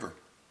like a river,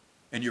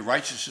 and your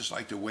righteousness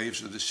like the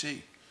waves of the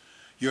sea.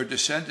 Your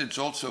descendants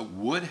also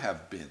would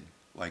have been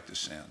like the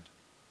sand,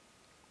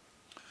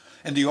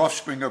 and the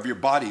offspring of your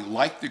body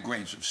like the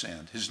grains of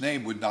sand. His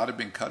name would not have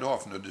been cut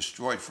off nor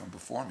destroyed from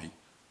before me.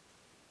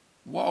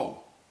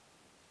 Whoa.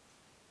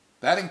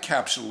 That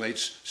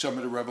encapsulates some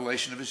of the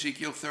revelation of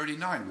Ezekiel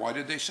 39. Why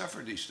did they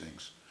suffer these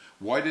things?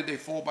 Why did they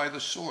fall by the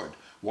sword?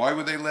 Why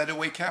were they led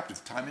away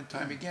captive time and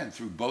time again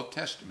through both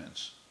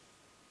testaments?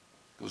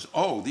 It goes,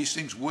 oh, these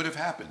things would have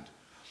happened.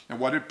 And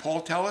what did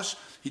Paul tell us?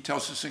 He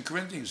tells us in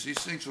Corinthians, these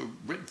things were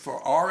written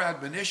for our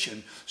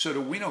admonition so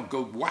that we don't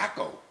go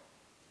wacko.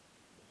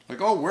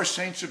 Like, oh, we're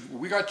saints,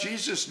 we got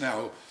Jesus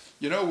now.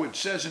 You know, it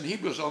says in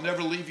Hebrews, I'll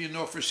never leave you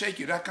nor forsake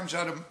you. That comes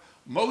out of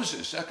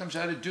Moses. That comes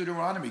out of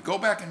Deuteronomy. Go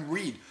back and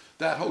read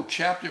that whole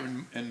chapter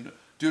in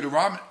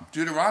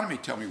Deuteronomy.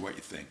 Tell me what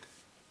you think.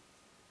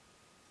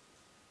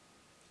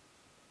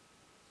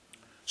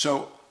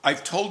 So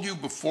I've told you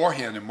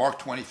beforehand in Mark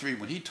 23,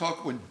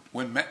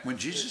 when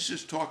Jesus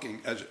is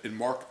talking, as in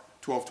Mark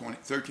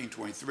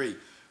 13:23,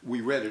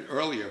 we read it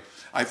earlier.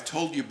 I've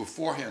told you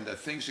beforehand that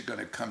things are going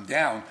to come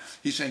down.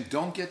 He's saying,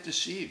 don't get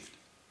deceived.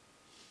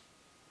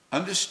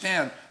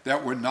 Understand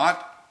that we're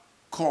not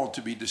called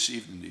to be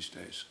deceived in these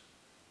days.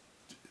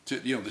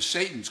 The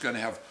Satan's going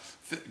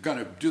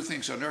to do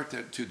things on earth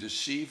to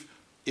deceive,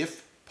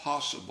 if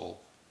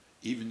possible,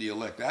 even the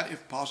elect. That,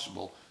 if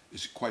possible,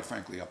 is quite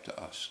frankly up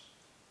to us.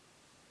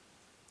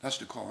 That's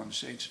the call on the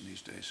saints in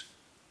these days,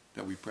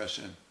 that we press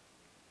in.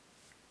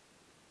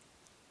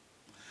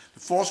 The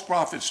false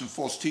prophets and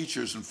false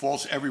teachers and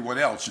false everyone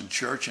else in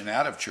church and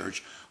out of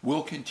church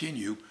will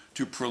continue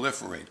to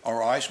proliferate.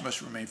 Our eyes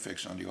must remain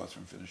fixed on the author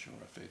and finisher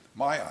of our faith.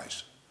 My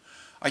eyes.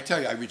 I tell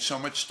you, I read so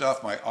much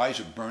stuff, my eyes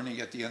are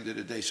burning at the end of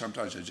the day.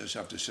 Sometimes I just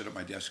have to sit at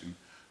my desk and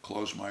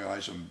close my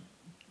eyes.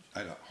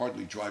 I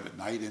hardly drive at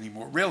night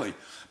anymore, really.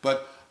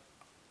 But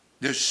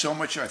there's so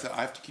much I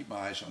have to keep my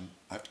eyes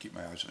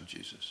on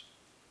Jesus.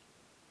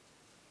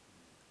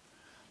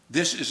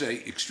 This is an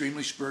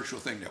extremely spiritual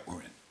thing that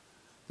we're in.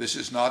 This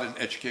is not an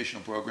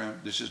educational program.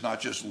 This is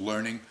not just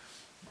learning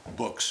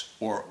books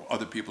or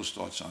other people's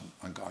thoughts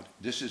on God.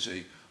 This is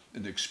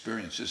an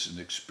experience. This is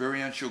an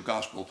experiential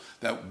gospel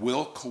that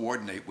will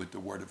coordinate with the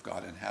Word of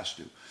God and has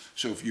to.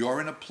 So if you're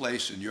in a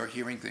place and you're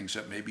hearing things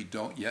that maybe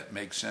don't yet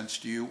make sense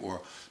to you,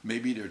 or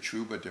maybe they're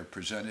true but they're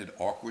presented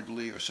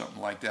awkwardly or something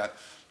like that,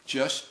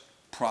 just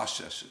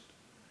process it.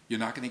 You're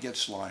not going to get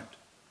slimed.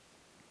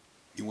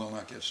 You will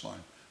not get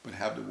slimed. but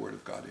have the Word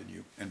of God in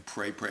you and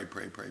pray, pray,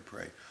 pray, pray,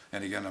 pray.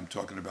 And again, I'm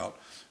talking about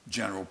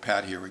General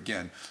Pat here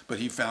again. But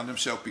he found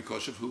himself,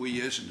 because of who he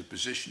is and the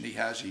position he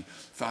has, he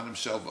found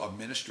himself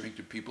ministering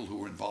to people who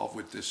were involved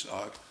with this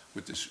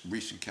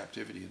recent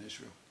captivity in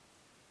Israel.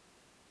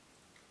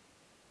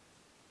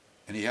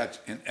 And he has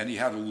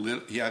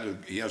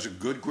a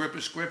good grip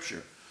of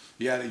Scripture.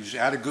 He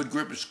had a good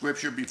grip of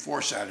Scripture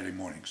before Saturday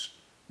mornings.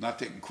 Not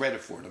taking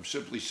credit for it. I'm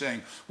simply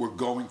saying we're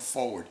going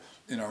forward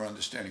in our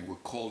understanding. We're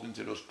called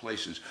into those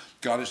places.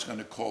 God is going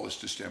to call us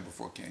to stand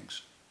before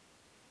kings.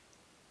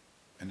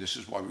 And this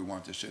is why we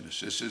want this in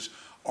us. This is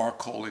our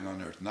calling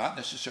on earth. Not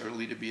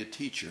necessarily to be a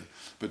teacher,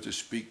 but to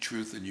speak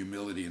truth and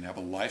humility and have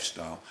a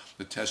lifestyle,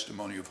 the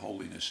testimony of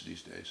holiness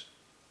these days.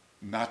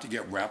 Not to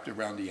get wrapped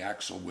around the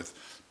axle with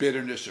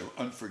bitterness or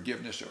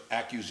unforgiveness or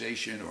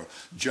accusation or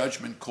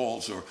judgment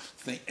calls or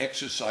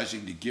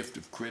exercising the gift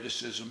of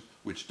criticism,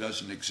 which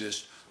doesn't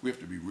exist. We have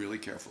to be really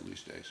careful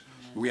these days.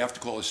 We have to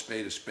call a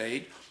spade a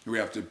spade. We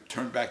have to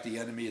turn back the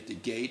enemy at the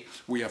gate.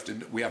 We have to,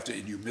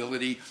 in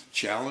humility,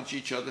 challenge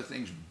each other,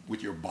 things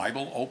with your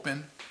Bible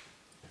open.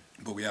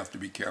 But we have to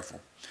be careful.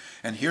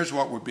 And here's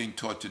what we're being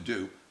taught to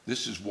do.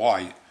 This is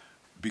why,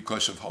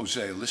 because of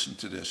Hosea, listen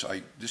to this.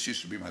 This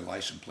used to be my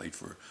license plate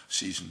for a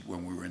season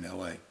when we were in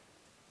L.A.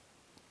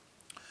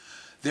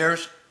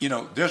 There's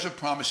a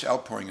promised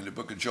outpouring in the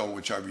book of Joel,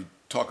 which I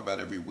talk about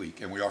every week,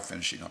 and we are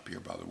finishing up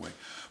here, by the way.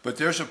 But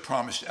there's a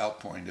promised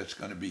outpouring that's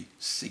going to be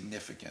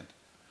significant.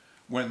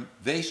 When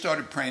they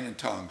started praying in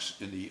tongues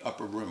in the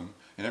upper room,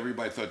 and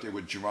everybody thought they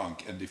were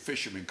drunk, and the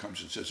fisherman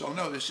comes and says, "Oh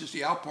no, this is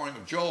the outpouring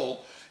of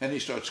Joel," and he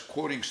starts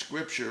quoting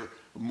scripture,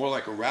 more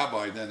like a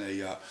rabbi than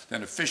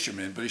a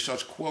fisherman, but he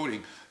starts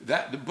quoting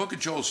that. The book of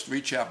Joel is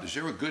 3 chapters.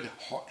 They're a good,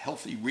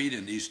 healthy read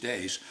in these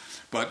days,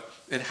 but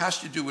it has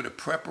to do with a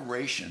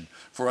preparation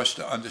for us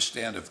to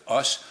understand of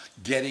us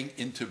getting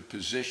into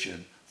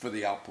position for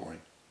the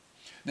outpouring.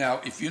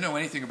 Now, if you know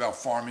anything about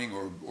farming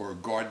or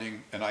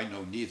gardening, and I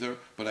know neither,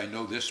 but I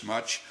know this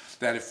much,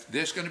 that if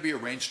there's going to be a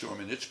rainstorm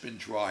and it's been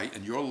dry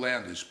and your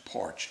land is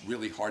parched,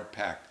 really hard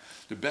packed,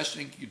 the best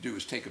thing you do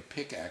is take a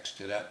pickaxe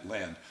to that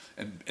land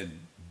and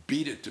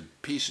beat it to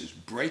pieces,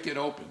 break it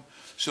open,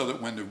 so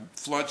that when the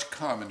floods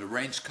come and the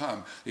rains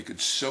come, it could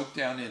soak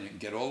down in it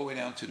and get all the way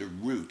down to the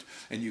root,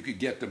 and you could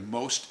get you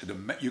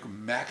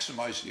can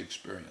maximize the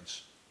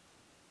experience.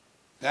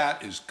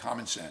 That is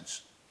common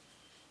sense.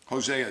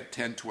 Hosea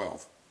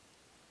 10:12.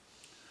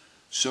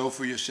 Sow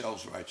for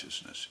yourselves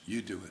righteousness.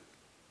 You do it.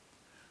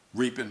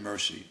 Reap in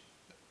mercy.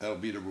 That'll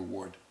be the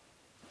reward.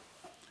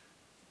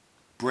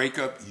 Break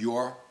up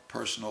your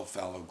personal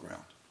fallow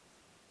ground.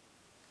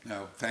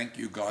 Now, thank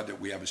you, God,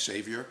 that we have a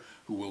Savior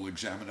who will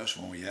examine us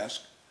when we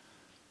ask.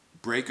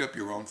 Break up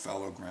your own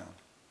fallow ground,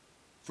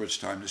 for it's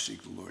time to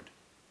seek the Lord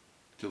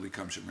till he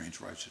comes and rains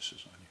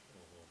righteousness on you.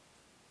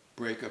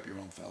 Break up your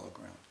own fallow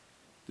ground.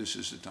 This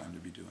is the time to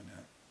be doing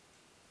that.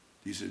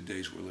 These are the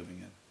days we're living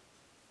in.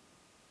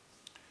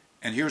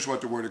 And here's what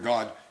the Word of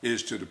God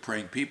is to the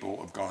praying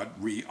people of God.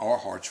 Our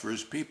hearts for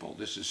his people.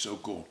 This is so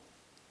cool.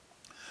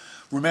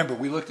 Remember,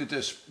 we looked at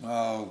this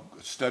a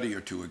study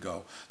or two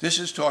ago. This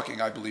is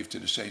talking, I believe, to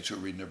the saints who are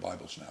reading their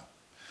Bibles now.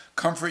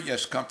 Comfort,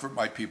 yes, comfort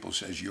my people,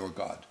 says your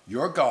God.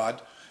 Your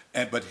God,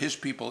 but his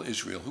people,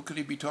 Israel. Who could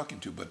he be talking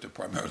to but the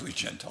primarily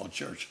Gentile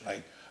church?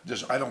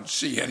 I don't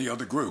see any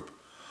other group.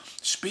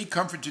 Speak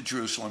comfort to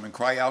Jerusalem and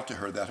cry out to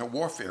her that her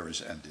warfare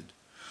is ended,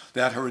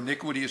 that her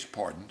iniquity is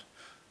pardoned.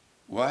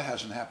 Well, that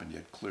hasn't happened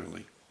yet,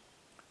 clearly.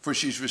 For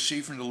she's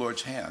received from the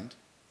Lord's hand,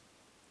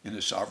 in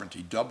his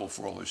sovereignty, double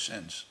for all her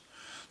sins.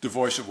 The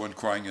voice of one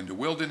crying in the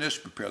wilderness,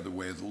 prepare the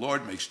way of the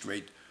Lord, make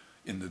straight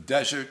in the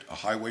desert a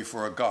highway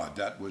for our God.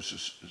 That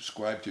was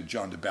ascribed to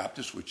John the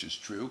Baptist, which is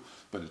true,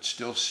 but it's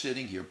still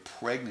sitting here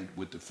pregnant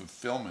with the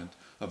fulfillment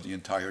of the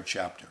entire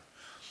chapter.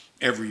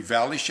 Every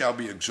valley shall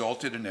be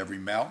exalted, and every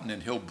mountain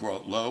and hill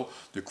brought low.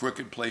 The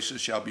crooked places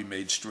shall be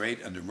made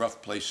straight, and the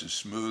rough places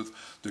smooth.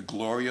 The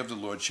glory of the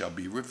Lord shall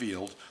be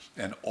revealed,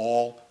 and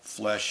all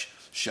flesh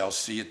shall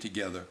see it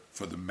together.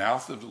 For the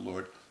mouth of the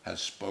Lord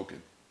has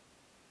spoken.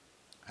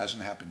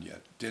 Hasn't happened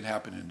yet. Did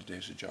happen in the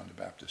days of John the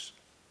Baptist.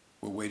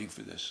 We're waiting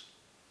for this.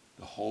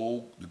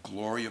 The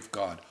glory of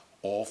God,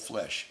 all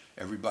flesh,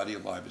 everybody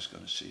alive is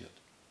going to see it.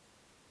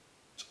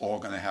 It's all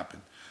going to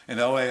happen. In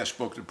LA, I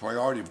spoke to the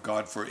priority of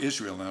God for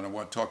Israel, and I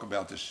want to talk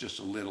about this just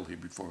a little here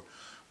before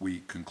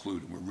we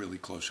conclude. And we're really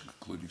close to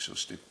concluding, so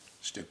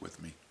stick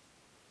with me.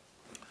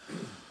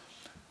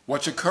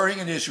 What's occurring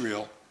in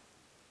Israel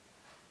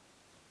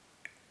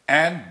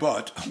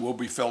but will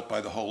be felt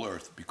by the whole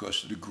earth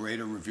because of the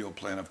greater revealed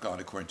plan of God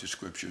according to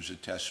Scripture is a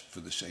test for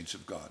the saints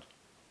of God.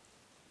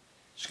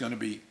 It's going to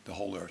be the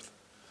whole earth.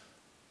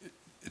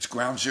 Its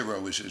ground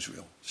zero is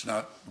Israel. It's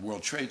not the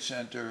World Trade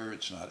Center.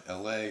 It's not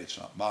LA. It's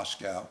not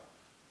Moscow.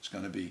 It's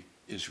going to be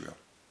Israel.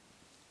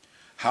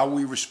 How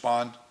we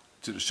respond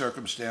to the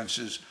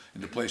circumstances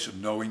in the place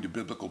of knowing the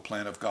biblical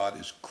plan of God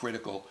is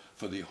critical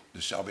for the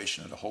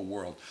salvation of the whole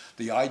world.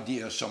 The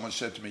idea, someone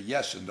said to me,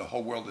 yes, and the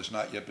whole world has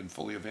not yet been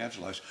fully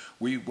evangelized.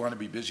 We want to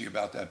be busy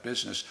about that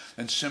business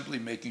and simply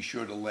making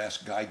sure the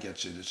last guy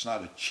gets it. It's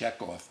not a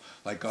check-off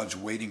like God's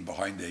waiting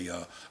behind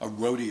a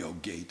rodeo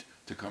gate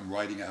to come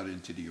riding out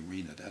into the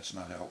arena. That's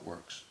not how it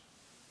works.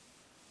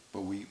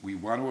 But we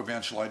want to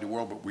evangelize the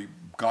world, but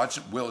God's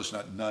will is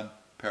not none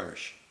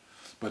perish.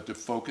 But the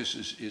focus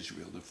is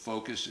Israel. The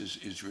focus is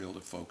Israel.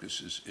 The focus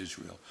is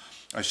Israel.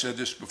 I said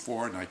this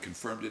before, and I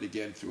confirmed it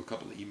again through a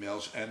couple of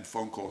emails and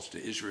phone calls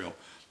to Israel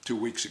 2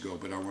 weeks ago,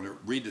 but I want to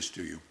read this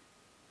to you.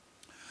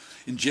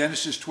 In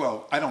Genesis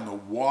 12, I don't know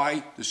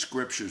why the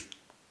scriptures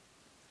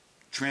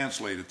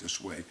translate it this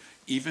way.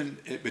 Even,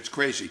 it's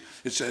crazy.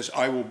 It says,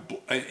 I will,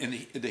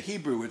 in the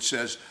Hebrew it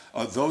says,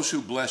 those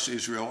who bless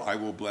Israel, I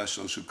will bless.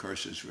 Those who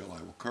curse Israel,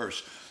 I will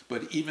curse.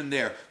 But even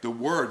there, the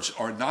words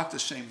are not the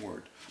same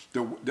word.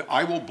 The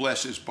I will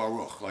bless is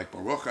Baruch, like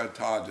Baruch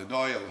atah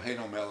Adonai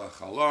Eloheinu melech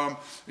haolam,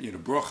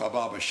 Baruch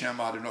haba b'shem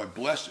Adonai.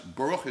 Blessed,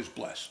 Baruch is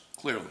blessed,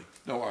 clearly,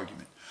 no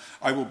argument.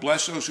 I will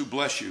bless those who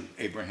bless you,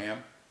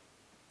 Abraham.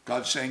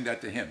 God's saying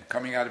that to him,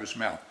 coming out of his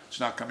mouth. It's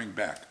not coming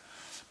back.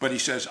 But he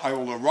says, I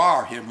will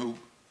arar him who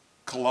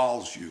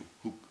kalals you.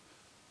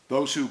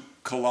 Those who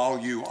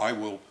kalal you, I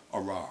will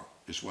arar,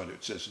 is what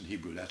it says in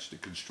Hebrew. That's the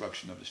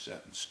construction of the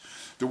sentence.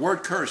 The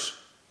word curse,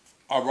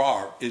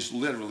 arar, is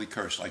literally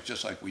curse,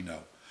 just like we know.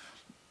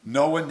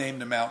 Noah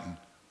named the mountain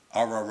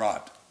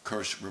Ararat,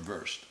 curse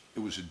reversed. It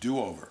was a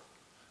do-over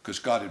because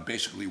God had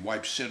basically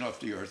wiped sin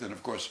off the earth. And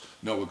of course,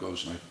 Noah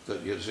goes, and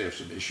he has to have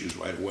some issues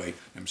right away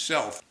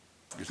himself.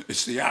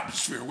 It's the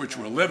atmosphere in which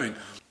we're living.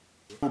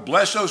 I will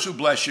bless those who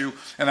bless you,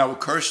 and I will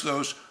curse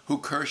those who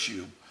curse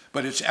you.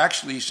 But it's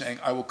actually saying,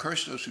 I will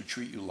curse those who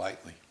treat you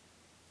lightly.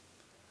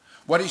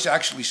 What he's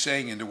actually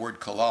saying in the word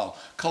kalal,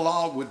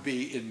 kalal would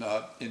be in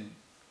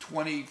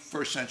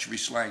 21st century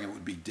slang, it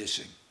would be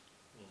dissing.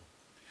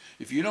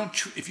 If you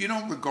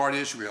don't regard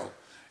Israel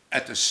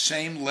at the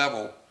same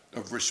level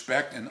of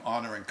respect and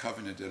honor and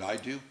covenant that I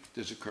do,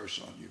 there's a curse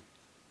on you.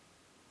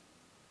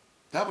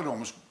 That would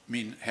almost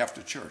mean half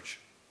the church.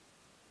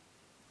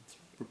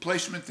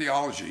 Replacement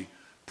theology,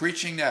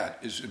 preaching that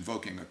is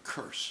invoking a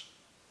curse.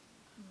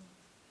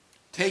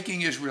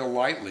 Taking Israel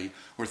lightly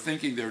or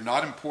thinking they're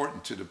not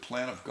important to the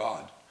plan of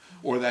God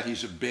or that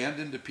he's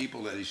abandoned the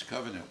people that he's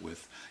covenant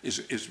with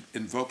is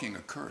invoking a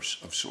curse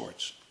of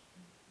sorts.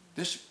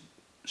 This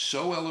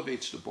so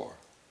elevates the bar.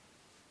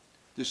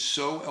 This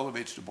so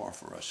elevates the bar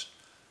for us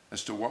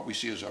as to what we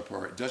see as our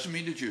priority. It doesn't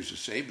mean the Jews are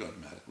saved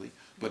automatically,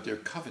 but they're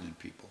covenant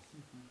people.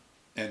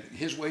 And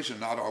his ways are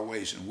not our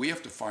ways, and we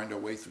have to find our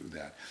way through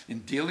that. In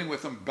dealing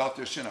with them about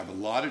their sin, I have a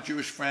lot of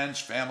Jewish friends,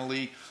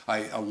 family,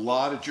 a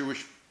lot of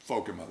Jewish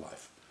folk in my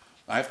life.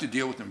 I have to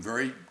deal with them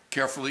very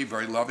carefully,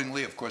 very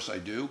lovingly. Of course I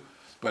do.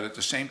 But at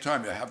the same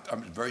time,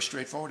 I'm very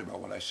straightforward about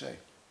what I say.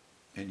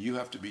 And you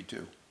have to be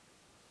too.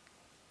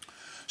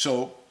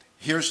 So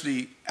here's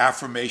the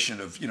affirmation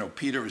of,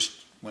 Peter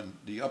is, when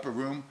the upper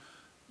room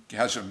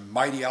has a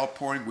mighty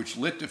outpouring, which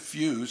lit the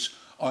fuse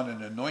on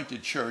an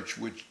anointed church,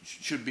 which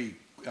should be,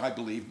 I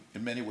believe,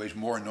 in many ways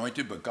more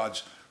anointed, but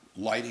God's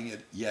lighting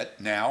it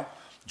yet now.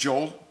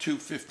 Joel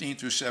 2:15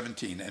 through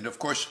 17. And of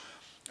course,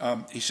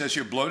 he says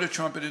here, blow the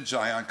trumpet in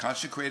Zion,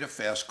 consecrate a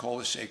fast, call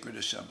a sacred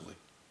assembly.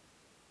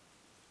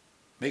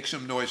 Make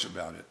some noise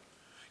about it.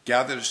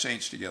 Gather the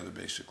saints together,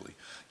 basically.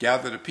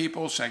 Gather the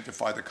people,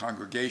 sanctify the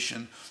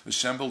congregation,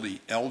 assemble the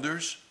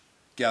elders,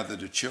 gather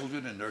the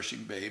children and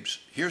nursing babes.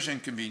 Here's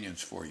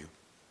inconvenience for you.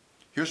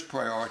 Here's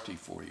priority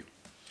for you.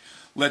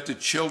 Let the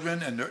children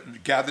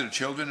gather the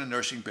children and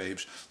nursing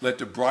babes. Let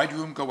the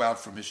bridegroom go out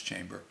from his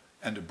chamber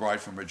and the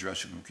bride from her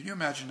dressing room. Can you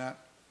imagine that?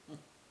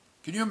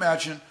 Can you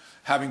imagine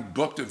having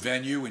booked a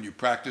venue and you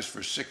practiced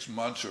for 6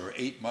 months or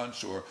 8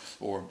 months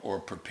or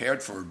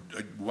prepared for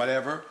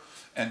whatever,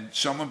 and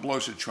someone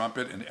blows a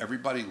trumpet and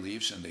everybody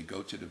leaves and they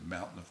go to the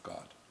mountain of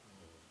God?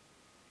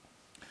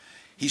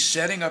 He's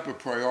setting up a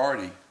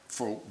priority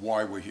for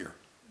why we're here.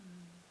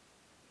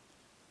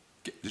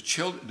 The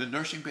children, the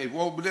nursing babes,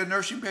 well, the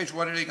nursing babes,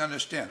 what are they going to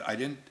understand? I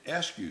didn't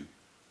ask you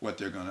what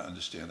they're going to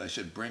understand. I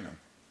said, bring them.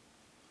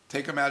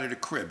 Take them out of the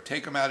crib.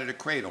 Take them out of the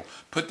cradle.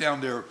 Put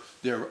down their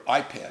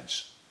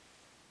iPads.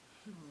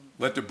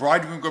 Let the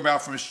bridegroom go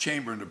out from his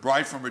chamber and the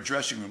bride from her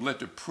dressing room. Let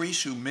the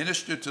priests who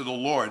minister to the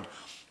Lord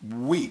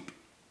weep.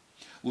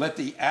 Let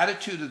the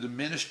attitude of the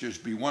ministers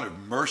be one of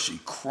mercy,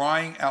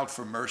 crying out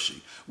for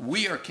mercy.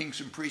 We are kings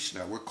and priests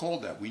now. We're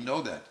called that. We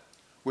know that.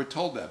 We're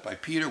told that by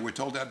Peter. We're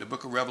told that in the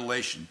book of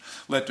Revelation.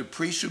 Let the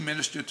priests who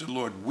minister to the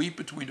Lord weep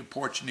between the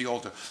porch and the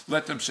altar.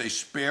 Let them say,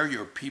 spare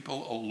your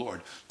people, O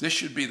Lord. This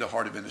should be the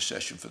heart of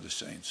intercession for the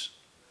saints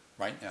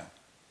right now.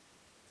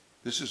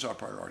 This is our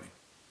priority.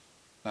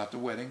 Not the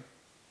wedding,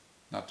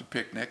 not the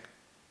picnic,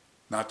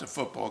 not the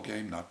football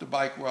game, not the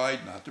bike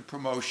ride, not the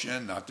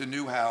promotion, not the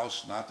new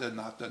house, not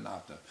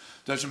the.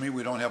 Doesn't mean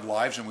we don't have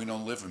lives and we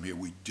don't live them here.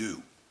 We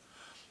do.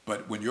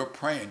 But when you're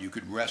praying, you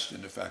can rest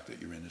in the fact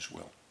that you're in his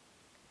will.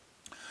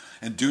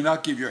 And do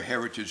not give your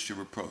heritage to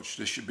reproach.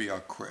 This should be our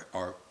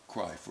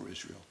cry for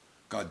Israel.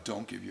 God,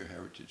 don't give your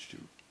heritage to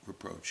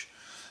reproach.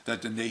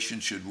 That the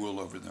nations should rule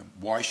over them.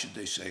 Why should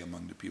they say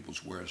among the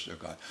peoples, where is their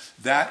God?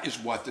 That is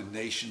what the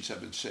nations have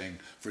been saying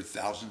for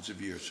thousands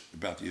of years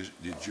about the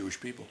Jewish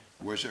people.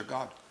 Where's their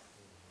God?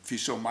 If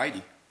he's so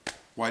mighty,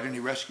 why didn't he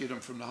rescue them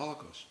from the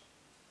Holocaust?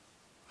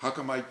 How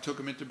come I took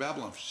them into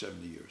Babylon for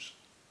 70 years?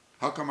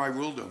 How come I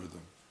ruled over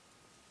them?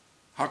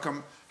 How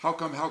come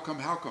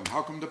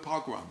the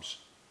pogroms?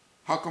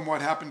 How come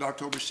what happened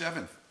October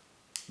 7th?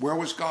 Where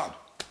was God?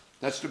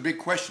 That's the big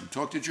question.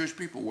 Talk to Jewish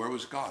people. Where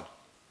was God?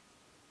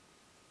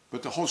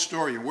 But the whole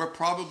story, and we're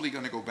probably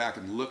going to go back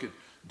and look at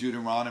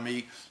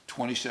Deuteronomy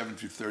 27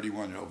 through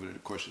 31 over the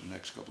course of the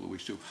next couple of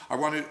weeks too. I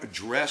want to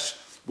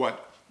address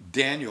what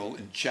Daniel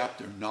in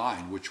chapter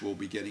 9, which we'll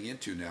be getting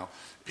into now,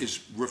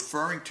 is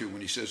referring to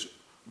when he says,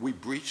 we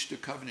breached the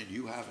covenant,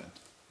 you haven't.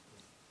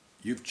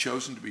 You've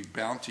chosen to be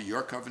bound to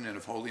your covenant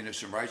of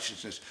holiness and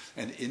righteousness,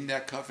 and in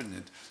that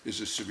covenant is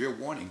a severe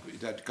warning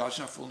that God's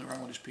not fooling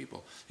around with his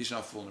people. He's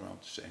not fooling around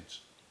with the saints.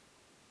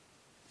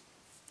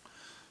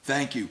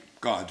 Thank you,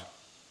 God.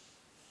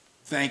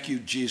 Thank you,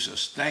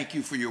 Jesus. Thank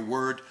you for your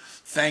word.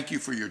 Thank you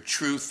for your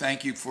truth.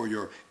 Thank you for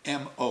your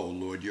M.O.,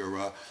 Lord,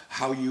 your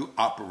how you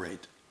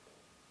operate.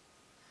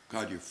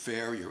 God, you're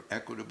fair, you're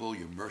equitable,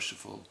 you're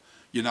merciful.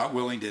 You're not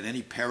willing that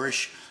any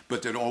perish,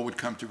 but that all would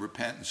come to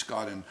repentance,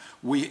 God. And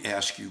we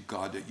ask you,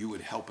 God, that you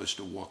would help us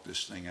to walk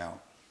this thing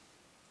out.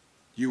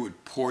 You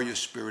would pour your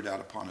Spirit out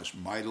upon us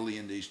mightily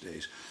in these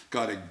days.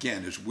 God,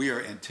 again, as we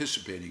are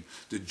anticipating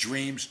the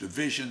dreams, the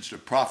visions, the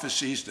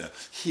prophecies, the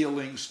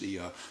healings,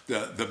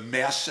 the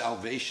mass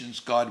salvations,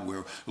 God,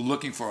 we're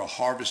looking for a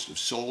harvest of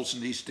souls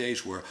in these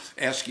days. We're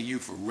asking you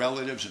for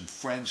relatives and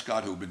friends,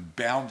 God, who have been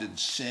bound in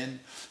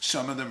sin.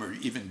 Some of them are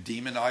even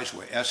demonized.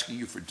 We're asking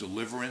you for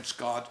deliverance,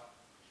 God.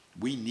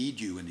 We need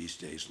you in these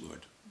days,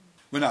 Lord.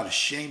 We're not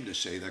ashamed to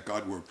say that,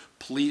 God. We're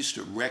pleased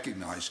to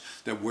recognize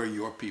that we're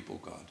your people,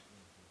 God.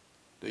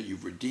 That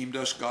you've redeemed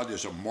us, God.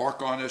 There's a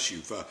mark on us.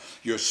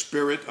 Your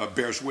Spirit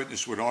bears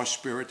witness with our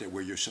spirit that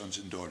we're your sons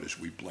and daughters.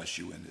 We bless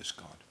you in this,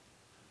 God.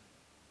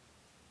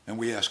 And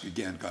we ask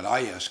again, God,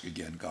 I ask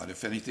again, God,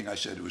 if anything I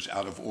said was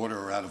out of order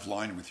or out of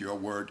line with your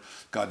word,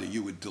 God, that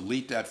you would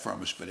delete that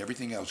from us, but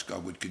everything else,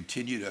 God, would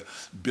continue to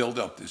build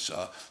up this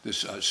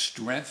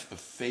strength of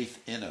faith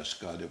in us,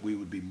 God, that we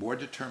would be more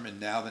determined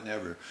now than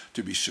ever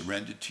to be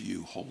surrendered to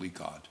you, holy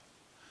God,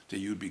 that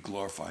you would be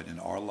glorified in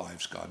our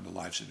lives, God, and the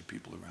lives of the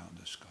people around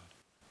us, God.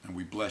 And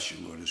we bless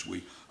you, Lord, as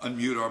we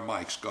unmute our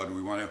mics, God.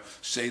 We want to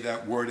say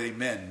that word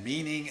amen,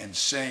 meaning and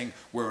saying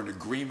we're in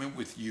agreement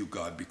with you,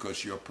 God,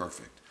 because you're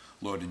perfect.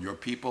 Lord, and your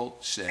people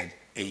said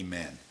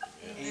amen.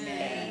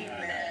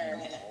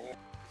 Amen.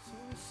 So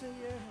we say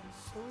yes,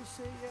 so we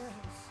say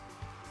yes,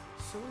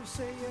 so we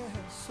say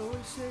yes, so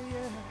we say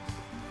yes.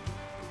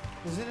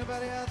 Is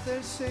anybody out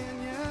there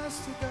saying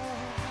yes to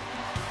God?